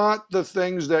it's not the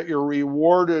things that you're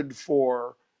rewarded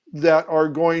for that are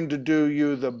going to do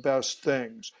you the best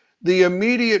things. The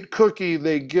immediate cookie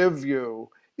they give you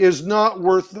is not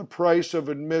worth the price of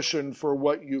admission for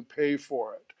what you pay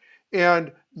for it.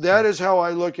 And that is how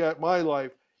I look at my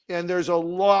life. And there's a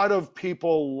lot of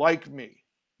people like me.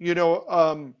 You know,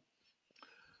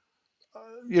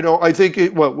 I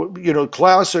think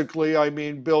classically, I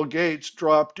mean, Bill Gates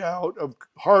dropped out of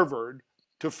Harvard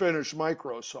to finish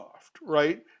Microsoft,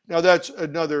 right? Now that's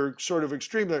another sort of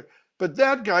extreme there. But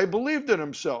that guy believed in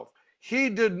himself. He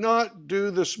did not do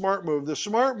the smart move. The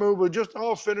smart move was just,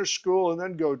 oh, finish school and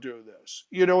then go do this.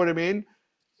 You know what I mean?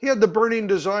 He had the burning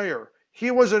desire.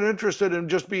 He wasn't interested in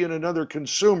just being another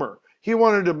consumer. He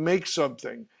wanted to make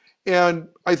something. And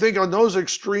I think on those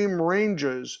extreme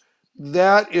ranges,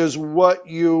 that is what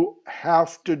you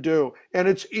have to do. And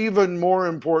it's even more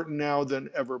important now than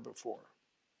ever before.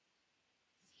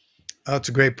 Oh, that's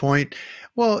a great point.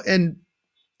 Well, and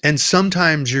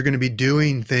sometimes you're going to be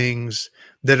doing things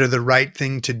that are the right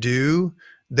thing to do,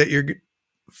 that you're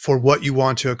for what you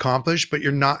want to accomplish, but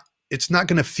it's not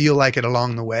going to feel like it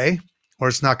along the way, or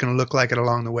it's not going to look like it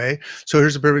along the way. So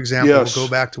here's a perfect example. Yes. We'll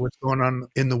go back to what's going on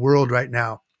in the world right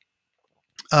now.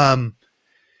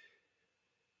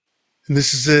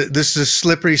 This is a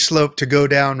slippery slope to go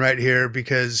down right here,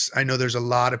 because I know there's a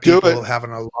lot of people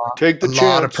having a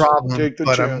lot of problems,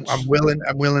 but I'm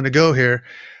willing to go here.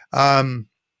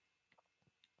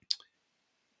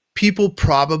 People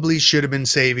probably should have been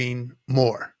saving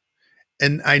more.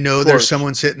 And I know there's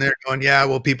someone sitting there going, yeah,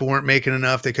 well, people weren't making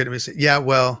enough. They couldn't have been, yeah,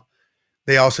 well,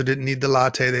 they also didn't need the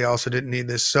latte. They also didn't need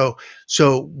this. So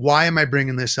why am I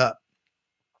bringing this up?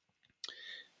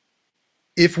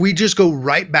 If we just go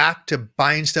right back to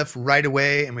buying stuff right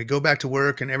away and we go back to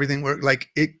work and everything work, like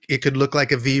it could look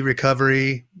like a V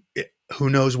recovery. Who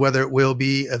knows whether it will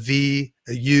be a V,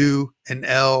 a U, an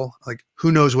L, like who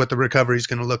knows what the recovery is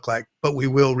going to look like, but we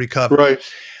will recover.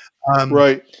 Right.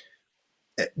 Right.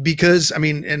 Because I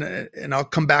mean, and I'll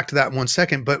come back to that in 1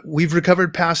 second, but we've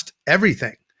recovered past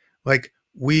everything. Like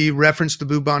we reference the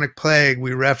bubonic plague,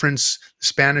 we reference the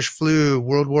Spanish flu,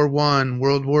 World War I,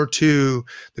 World War II,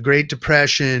 the Great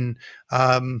Depression,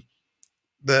 the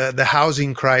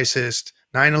housing crisis,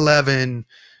 9/11,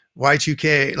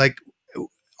 Y2K, like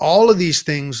all of these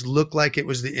things look like it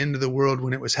was the end of the world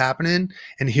when it was happening.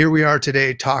 And here we are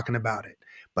today talking about it.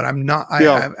 But I'm not, I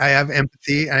have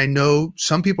empathy. And I know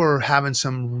some people are having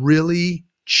some really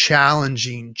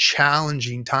challenging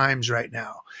times right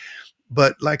now.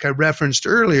 But like I referenced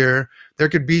earlier, there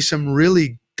could be some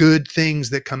really good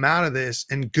things that come out of this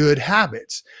and good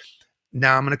habits.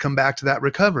 Now I'm going to come back to that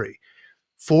recovery.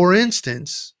 For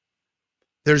instance,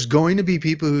 there's going to be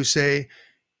people who say,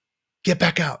 get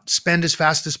back out, spend as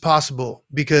fast as possible,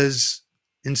 because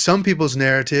in some people's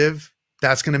narrative,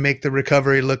 that's going to make the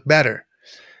recovery look better.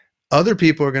 Other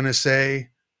people are going to say,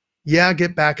 yeah,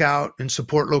 get back out and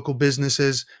support local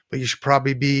businesses, but you should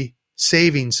probably be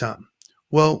saving some.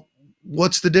 Well,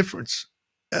 what's the difference?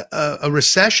 A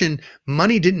recession,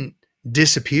 money didn't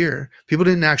disappear. People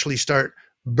didn't actually start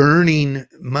burning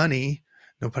money.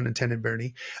 No pun intended,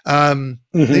 Bernie. They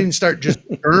didn't start just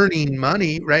burning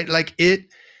money, right? Like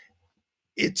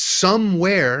it's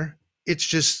somewhere. It's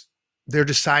just they're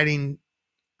deciding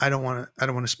I don't want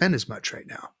to spend as much right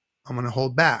now. I'm going to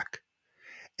hold back.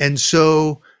 And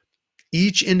so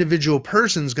each individual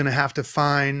person is going to have to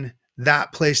find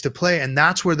that place to play. And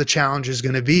that's where the challenge is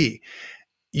going to be.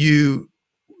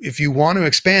 If you want to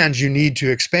expand, you need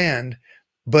to expand,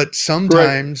 but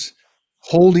sometimes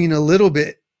holding a little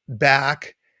bit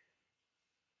back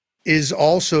is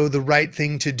also the right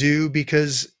thing to do,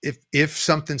 because if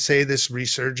something, say this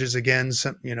resurges again,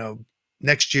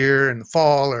 next year in the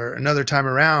fall or another time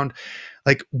around,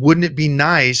 like, wouldn't it be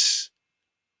nice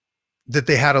that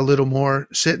they had a little more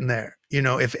sitting there?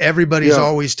 If everybody's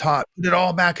always taught, put it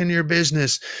all back into your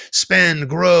business, spend,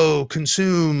 grow,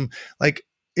 consume, like,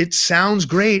 it sounds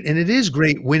great. And it is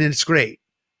great when it's great,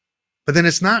 but then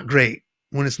it's not great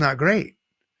when it's not great.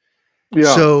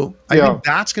 So I think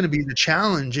that's going to be the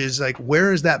challenge, is like,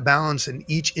 where is that balance? And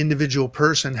each individual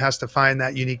person has to find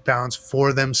that unique balance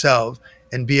for themselves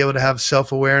and be able to have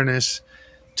self-awareness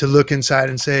to look inside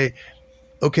and say,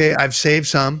 okay, I've saved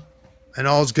some and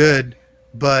all's good,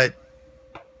 but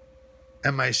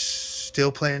am I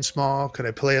still playing small? Could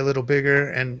I play a little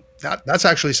bigger? And that's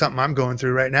actually something I'm going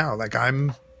through right now. Like,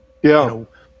 I'm, where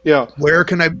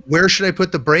should I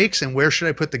put the brakes and where should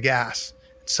I put the gas?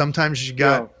 Sometimes you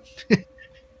got,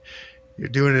 you're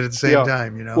doing it at the same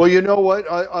time, Well, you know what?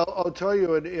 I'll tell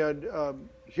you, and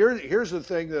here's the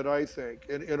thing that I think,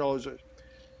 and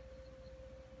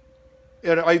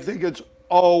I think it's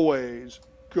always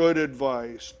good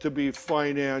advice to be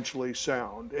financially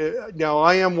sound. Now,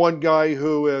 I am one guy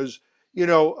who is,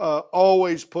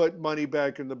 always put money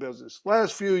back in the business.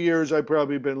 Last few years, I've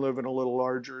probably been living a little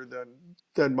larger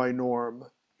than my norm.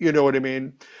 You know what I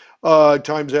mean?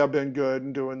 Times have been good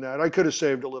in doing that. I could have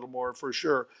saved a little more for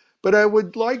sure. But I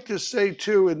would like to say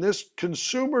too, in this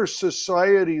consumer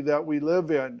society that we live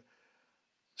in,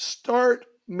 start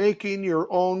making your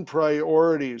own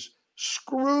priorities.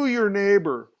 Screw your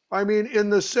neighbor. I mean,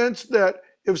 in the sense that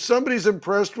if somebody's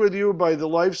impressed with you by the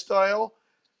lifestyle,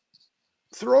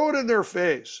 throw it in their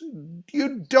face.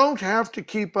 You don't have to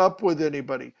keep up with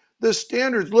anybody. The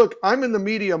standards, look, I'm in the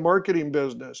media marketing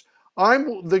business.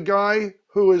 I'm the guy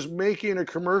who is making a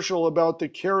commercial about the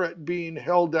carrot being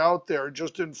held out there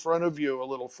just in front of you a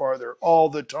little farther all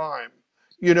the time.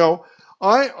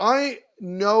 I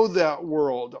know that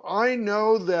world. I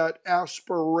know that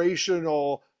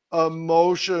aspirational,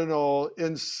 emotional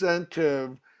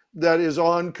incentive that is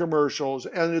on commercials,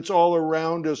 and it's all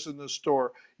around us in the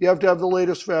store. You have to have the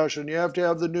latest fashion. You have to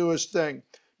have the newest thing.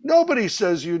 Nobody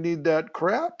says you need that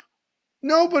crap.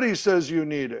 Nobody says you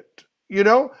need it.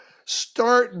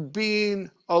 Start being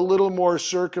a little more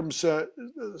circumspect,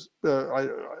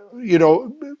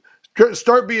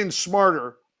 start being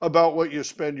smarter about what you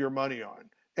spend your money on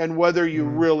and whether you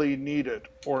really need it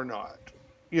or not.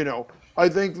 I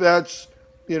think that's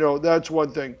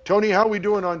one thing. Tony, how we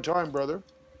doing on time, brother?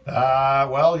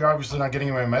 Well, you're obviously not getting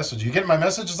my message. You getting my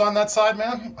messages on that side,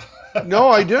 man? No,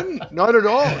 I didn't. Not at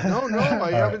all. No,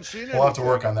 I haven't seen it. We'll have to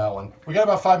work on that one. We got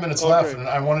about 5 minutes left, and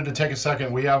I wanted to take a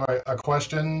second. We have a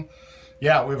question.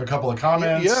 Yeah, we have a couple of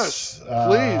comments. Yes,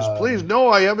 please. No,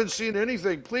 I haven't seen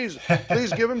anything. Please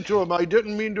give them to him. I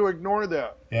didn't mean to ignore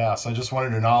that. Yeah, so I just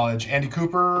wanted to acknowledge Andy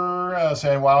Cooper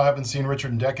saying, wow, haven't seen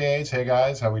Richard in decades. Hey,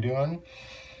 guys, how we doing?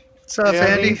 What's up,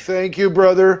 Andy? Thank you,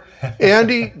 brother.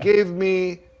 Andy gave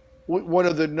me one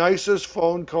of the nicest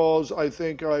phone calls I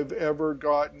think I've ever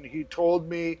gotten. He told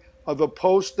me of a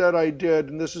post that I did,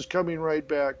 and this is coming right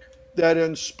back, that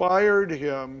inspired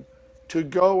him to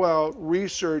go out,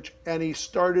 research, and he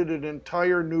started an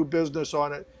entire new business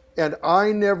on it. And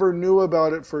I never knew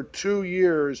about it for 2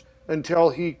 years until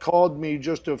he called me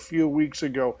just a few weeks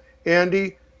ago.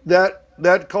 Andy,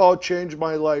 that call changed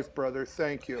my life, brother.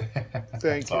 Thank you.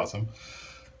 Thank you. That's awesome.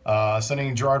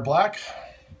 Sending Gerard Black.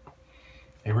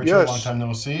 Hey, Richard, long time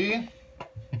no see.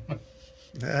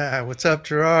 What's up,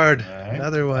 Gerard? Right.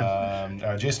 Another one.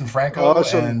 Jason Franco.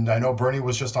 Awesome. And I know Burnie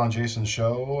was just on Jason's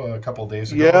show a couple of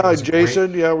days ago. Yeah,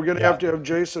 Jason. Yeah, we're going to have to have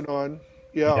Jason on.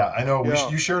 Yeah, I know.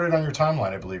 You shared it on your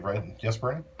timeline, I believe, right? Yes,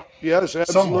 Burnie? Yes,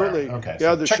 absolutely. Somewhere. Okay,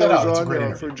 yeah, so the check show's it out. It's a on great there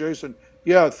interview. for Jason.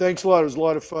 Yeah, thanks a lot. It was a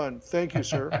lot of fun. Thank you,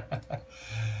 sir.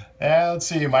 Let's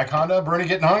see. Mike Honda, Burnie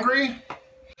getting hungry?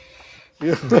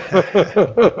 Yeah.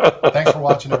 Thanks for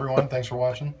watching, everyone. Thanks for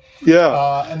watching.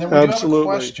 Yeah, and then we do have a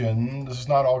question. This is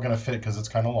not all going to fit because it's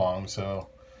kind of long, so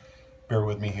bear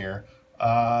with me here.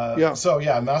 So,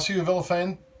 Matthew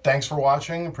Villafane, thanks for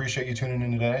watching. Appreciate you tuning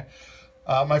in today.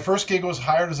 My first gig was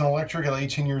hired as an electric at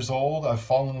 18 years old. I've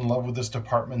fallen in love with this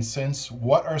department since.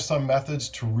 What are some methods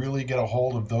to really get a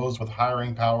hold of those with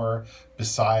hiring power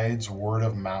besides word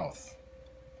of mouth?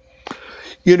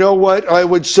 You know what I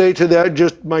would say to that?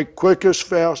 Just my quickest,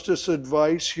 fastest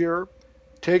advice here.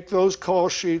 Take those call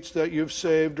sheets that you've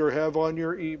saved or have on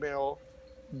your email,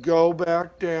 go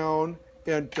back down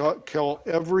and call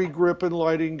every grip and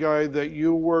lighting guy that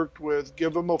you worked with,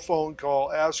 give him a phone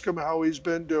call, ask him how he's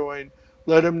been doing,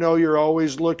 let him know you're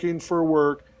always looking for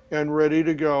work and ready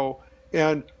to go.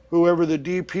 And whoever the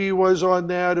DP was on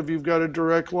that, if you've got a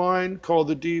direct line, call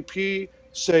the DP,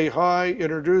 say hi,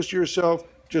 introduce yourself,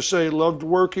 just say loved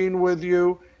working with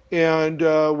you and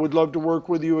would love to work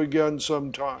with you again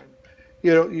sometime.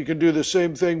 You know, you can do the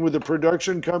same thing with the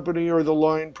production company or the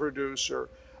line producer.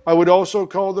 I would also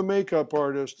call the makeup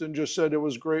artist and just said it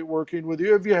was great working with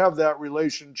you if you have that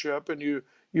relationship and you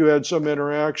had some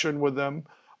interaction with them,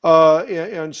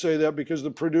 and say that because the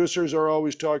producers are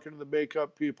always talking to the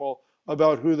makeup people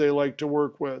about who they like to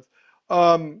work with.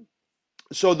 Um,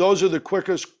 so those are the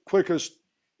quickest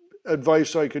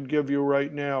advice I could give you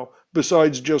right now,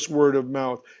 besides just word of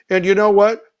mouth. And you know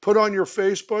what? Put on your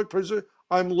Facebook,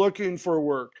 I'm looking for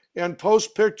work, and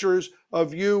post pictures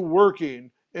of you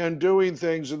working and doing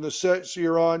things in the sets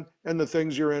you're on and the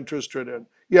things you're interested in.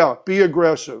 Yeah, be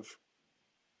aggressive.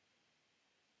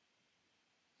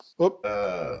 Oop,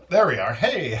 There we are.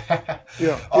 Hey,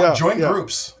 yeah, yeah, join yeah,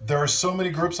 groups. There are so many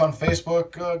groups on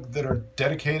Facebook that are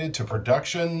dedicated to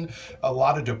production. A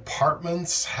lot of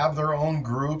departments have their own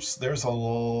groups. There's a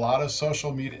lot of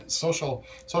social media,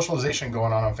 socialization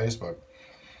going on Facebook.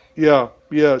 yeah,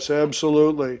 yes,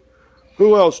 absolutely.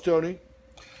 Who else, Tony?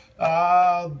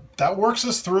 That works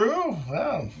us through.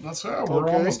 Yeah, we're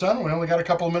almost Okay. done. We only got a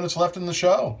couple of minutes left in the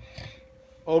show.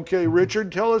 Okay,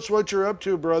 Richard, tell us what you're up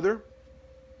to, brother.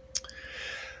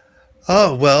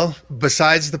 Oh, well,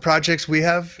 besides the projects we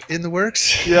have in the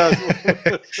works. Yeah.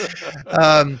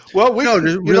 Well, No,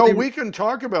 really, we can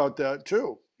talk about that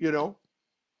too.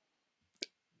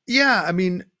 yeah. I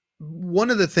mean,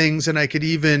 one of the things, and I could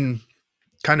even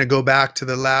kind of go back to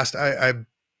the last, I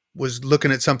was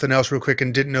looking at something else real quick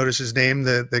and didn't notice his name,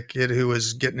 the kid who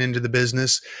was getting into the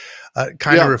business,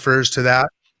 kind of Yeah. refers to that.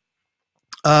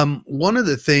 One of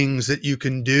the things that you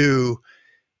can do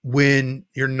when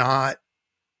you're not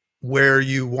where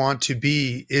you want to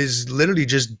be is literally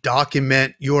just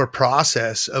document your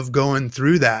process of going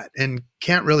through that, and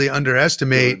can't really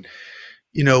underestimate,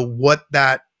 Good. what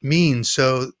that means.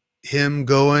 So him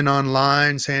going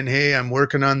online saying, hey, I'm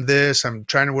working on this, I'm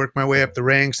trying to work my way up the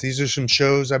ranks, these are some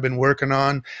shows I've been working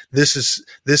on, this is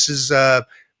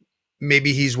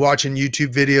maybe he's watching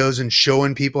YouTube videos and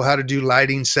showing people how to do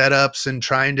lighting setups and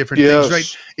trying different things, right?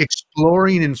 Yes.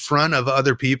 Exploring in front of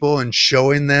other people and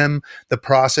showing them the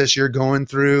process you're going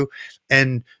through,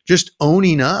 and just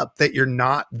owning up that you're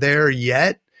not there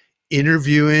yet,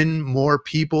 interviewing more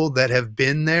people that have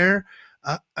been there.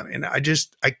 I mean, I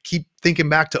keep thinking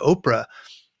back to Oprah.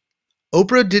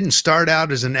 Oprah didn't start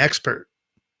out as an expert,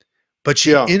 but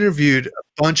she Yeah. interviewed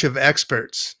a bunch of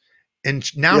experts, and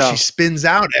now she Yeah. spins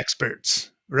out experts,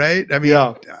 right? I mean,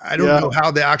 Yeah. I don't know Yeah.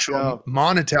 how the actual Yeah.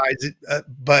 monetize it,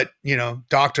 but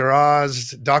Dr.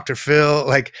 Oz, Dr. Phil,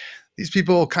 like these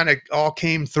people kind of all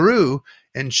came through,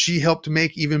 and she helped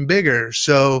make even bigger.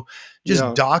 So just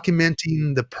Yeah.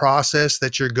 documenting the process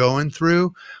that you're going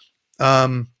through.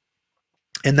 Um,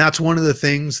 and that's one of the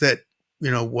things that,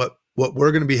 what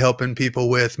we're going to be helping people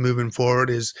with moving forward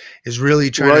is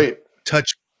really trying to Right.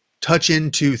 touch touch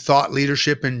into thought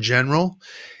leadership in general,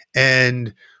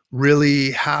 and really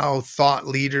how thought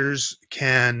leaders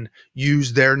can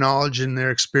use their knowledge and their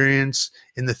experience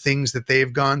in the things that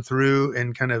they've gone through,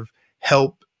 and kind of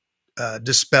help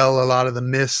dispel a lot of the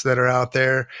myths that are out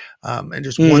there. And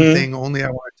just one Mm-hmm. thing only I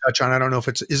want to touch on, I don't know if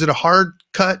is it a hard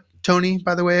cut, Tony,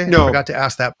 by the way? I No. forgot to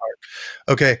ask that part.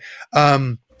 Okay.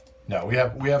 Um, No, we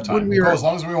have when time. we We'll go were as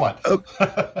long as we want. oh,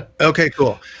 okay,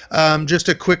 cool. Just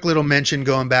a quick little mention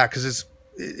going back, because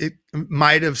it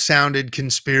might have sounded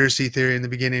conspiracy theory in the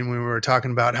beginning when we were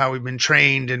talking about how we've been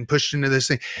trained and pushed into this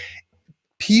thing.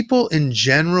 People in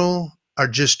general are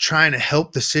just trying to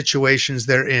help the situations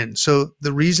they're in. So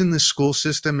the reason the school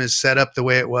system is set up the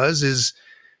way it was is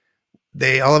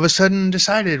they all of a sudden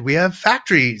decided we have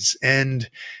factories, and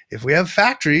if we have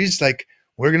factories, like,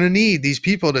 we're going to need these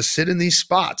people to sit in these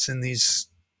spots and these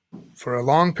for a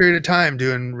long period of time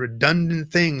doing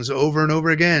redundant things over and over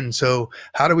again. So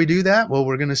how do we do that? Well,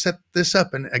 we're going to set this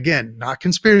up. And again, not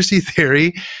conspiracy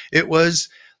theory. It was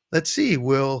let's see,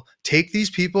 we'll take these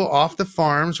people off the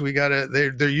farms.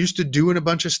 They're used to doing a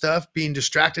bunch of stuff, being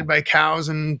distracted by cows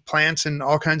and plants and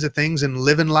all kinds of things and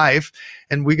living life.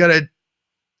 And we got to,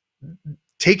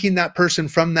 taking that person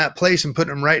from that place and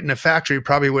putting them right in a factory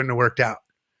probably wouldn't have worked out.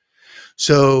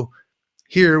 So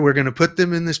here we're going to put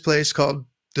them in this place called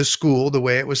the school, the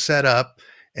way it was set up.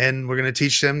 And we're going to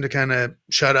teach them to kind of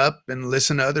shut up and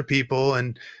listen to other people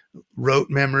and rote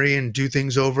memory and do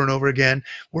things over and over again.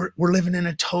 We're living in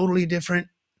a totally different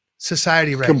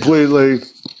society right now. Completely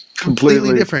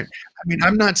Different. I mean,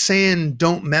 I'm not saying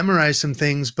don't memorize some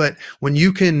things, but when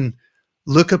you can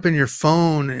look up in your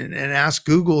phone and ask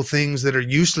Google things that are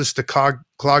useless to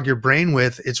clog your brain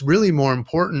with, it's really more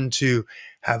important to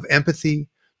have empathy,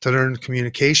 to learn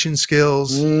communication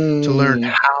skills, to learn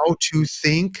how to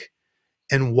think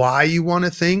and why you want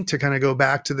to think, to kind of go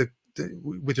back to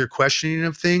with your questioning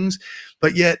of things,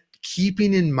 but yet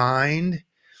keeping in mind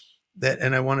that,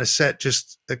 and I want to set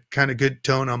just a kind of good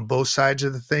tone on both sides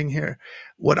of the thing here.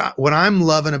 What I'm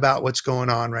loving about what's going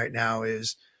on right now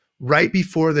is, right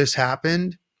before this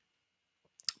happened,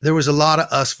 there was a lot of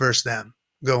us versus them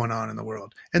going on in the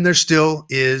world. And there still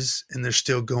is, and there's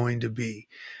still going to be.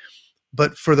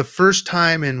 But for the first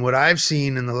time in what I've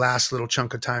seen in the last little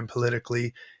chunk of time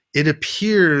politically, it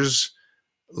appears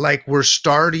like we're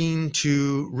starting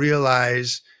to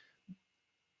realize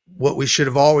what we should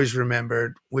have always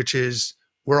remembered, which is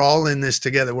we're all in this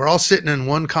together. We're all sitting in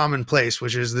one common place,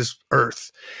 which is this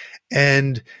earth.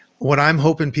 And what I'm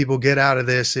hoping people get out of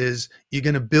this is, you're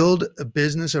going to build a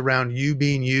business around you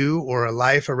being you, or a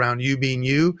life around you being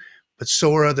you, but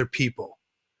so are other people.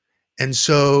 And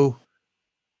so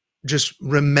just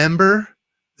remember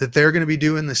that they're going to be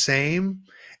doing the same,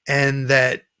 and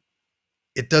that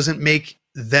it doesn't make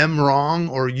them wrong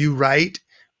or you right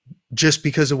just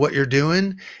because of what you're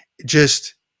doing.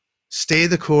 Just stay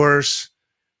the course.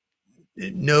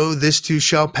 Know this too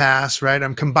shall pass, right?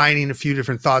 I'm combining a few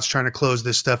different thoughts trying to close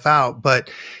this stuff out, but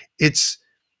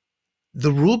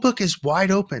the rule book is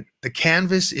wide open. The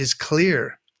canvas is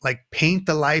clear. Like, paint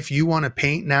the life you want to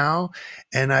paint now.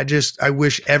 And I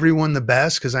wish everyone the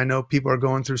best, because I know people are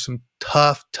going through some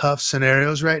tough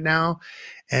scenarios right now.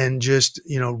 And just,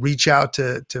 reach out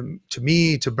to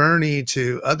me, to Burnie,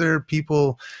 to other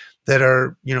people that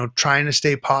are, trying to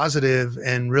stay positive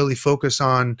and really focus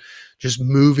on just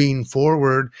moving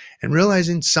forward, and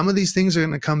realizing some of these things are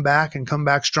going to come back, and come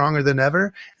back stronger than ever.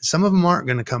 And some of them aren't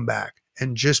going to come back.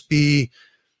 And just be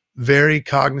very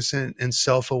cognizant and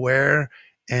self-aware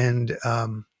and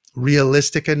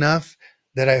realistic enough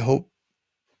that I hope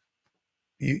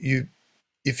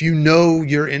if you know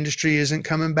your industry isn't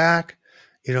coming back,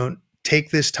 take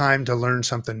this time to learn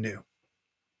something new.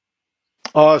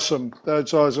 Awesome.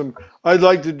 That's awesome. I'd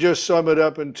like to just sum it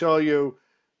up and tell you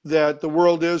that the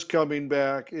world is coming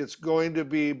back. It's going to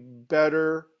be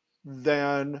better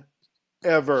than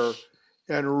ever.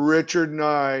 And Richard and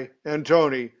I and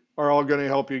Tony are all going to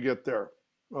help you get there.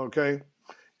 Okay?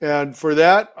 And for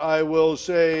that, I will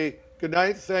say good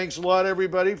night. Thanks a lot,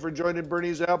 everybody, for joining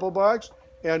Burnie's Applebox.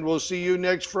 And we'll see you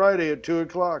next Friday at 2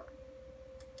 o'clock.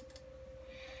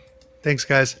 Thanks,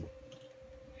 guys.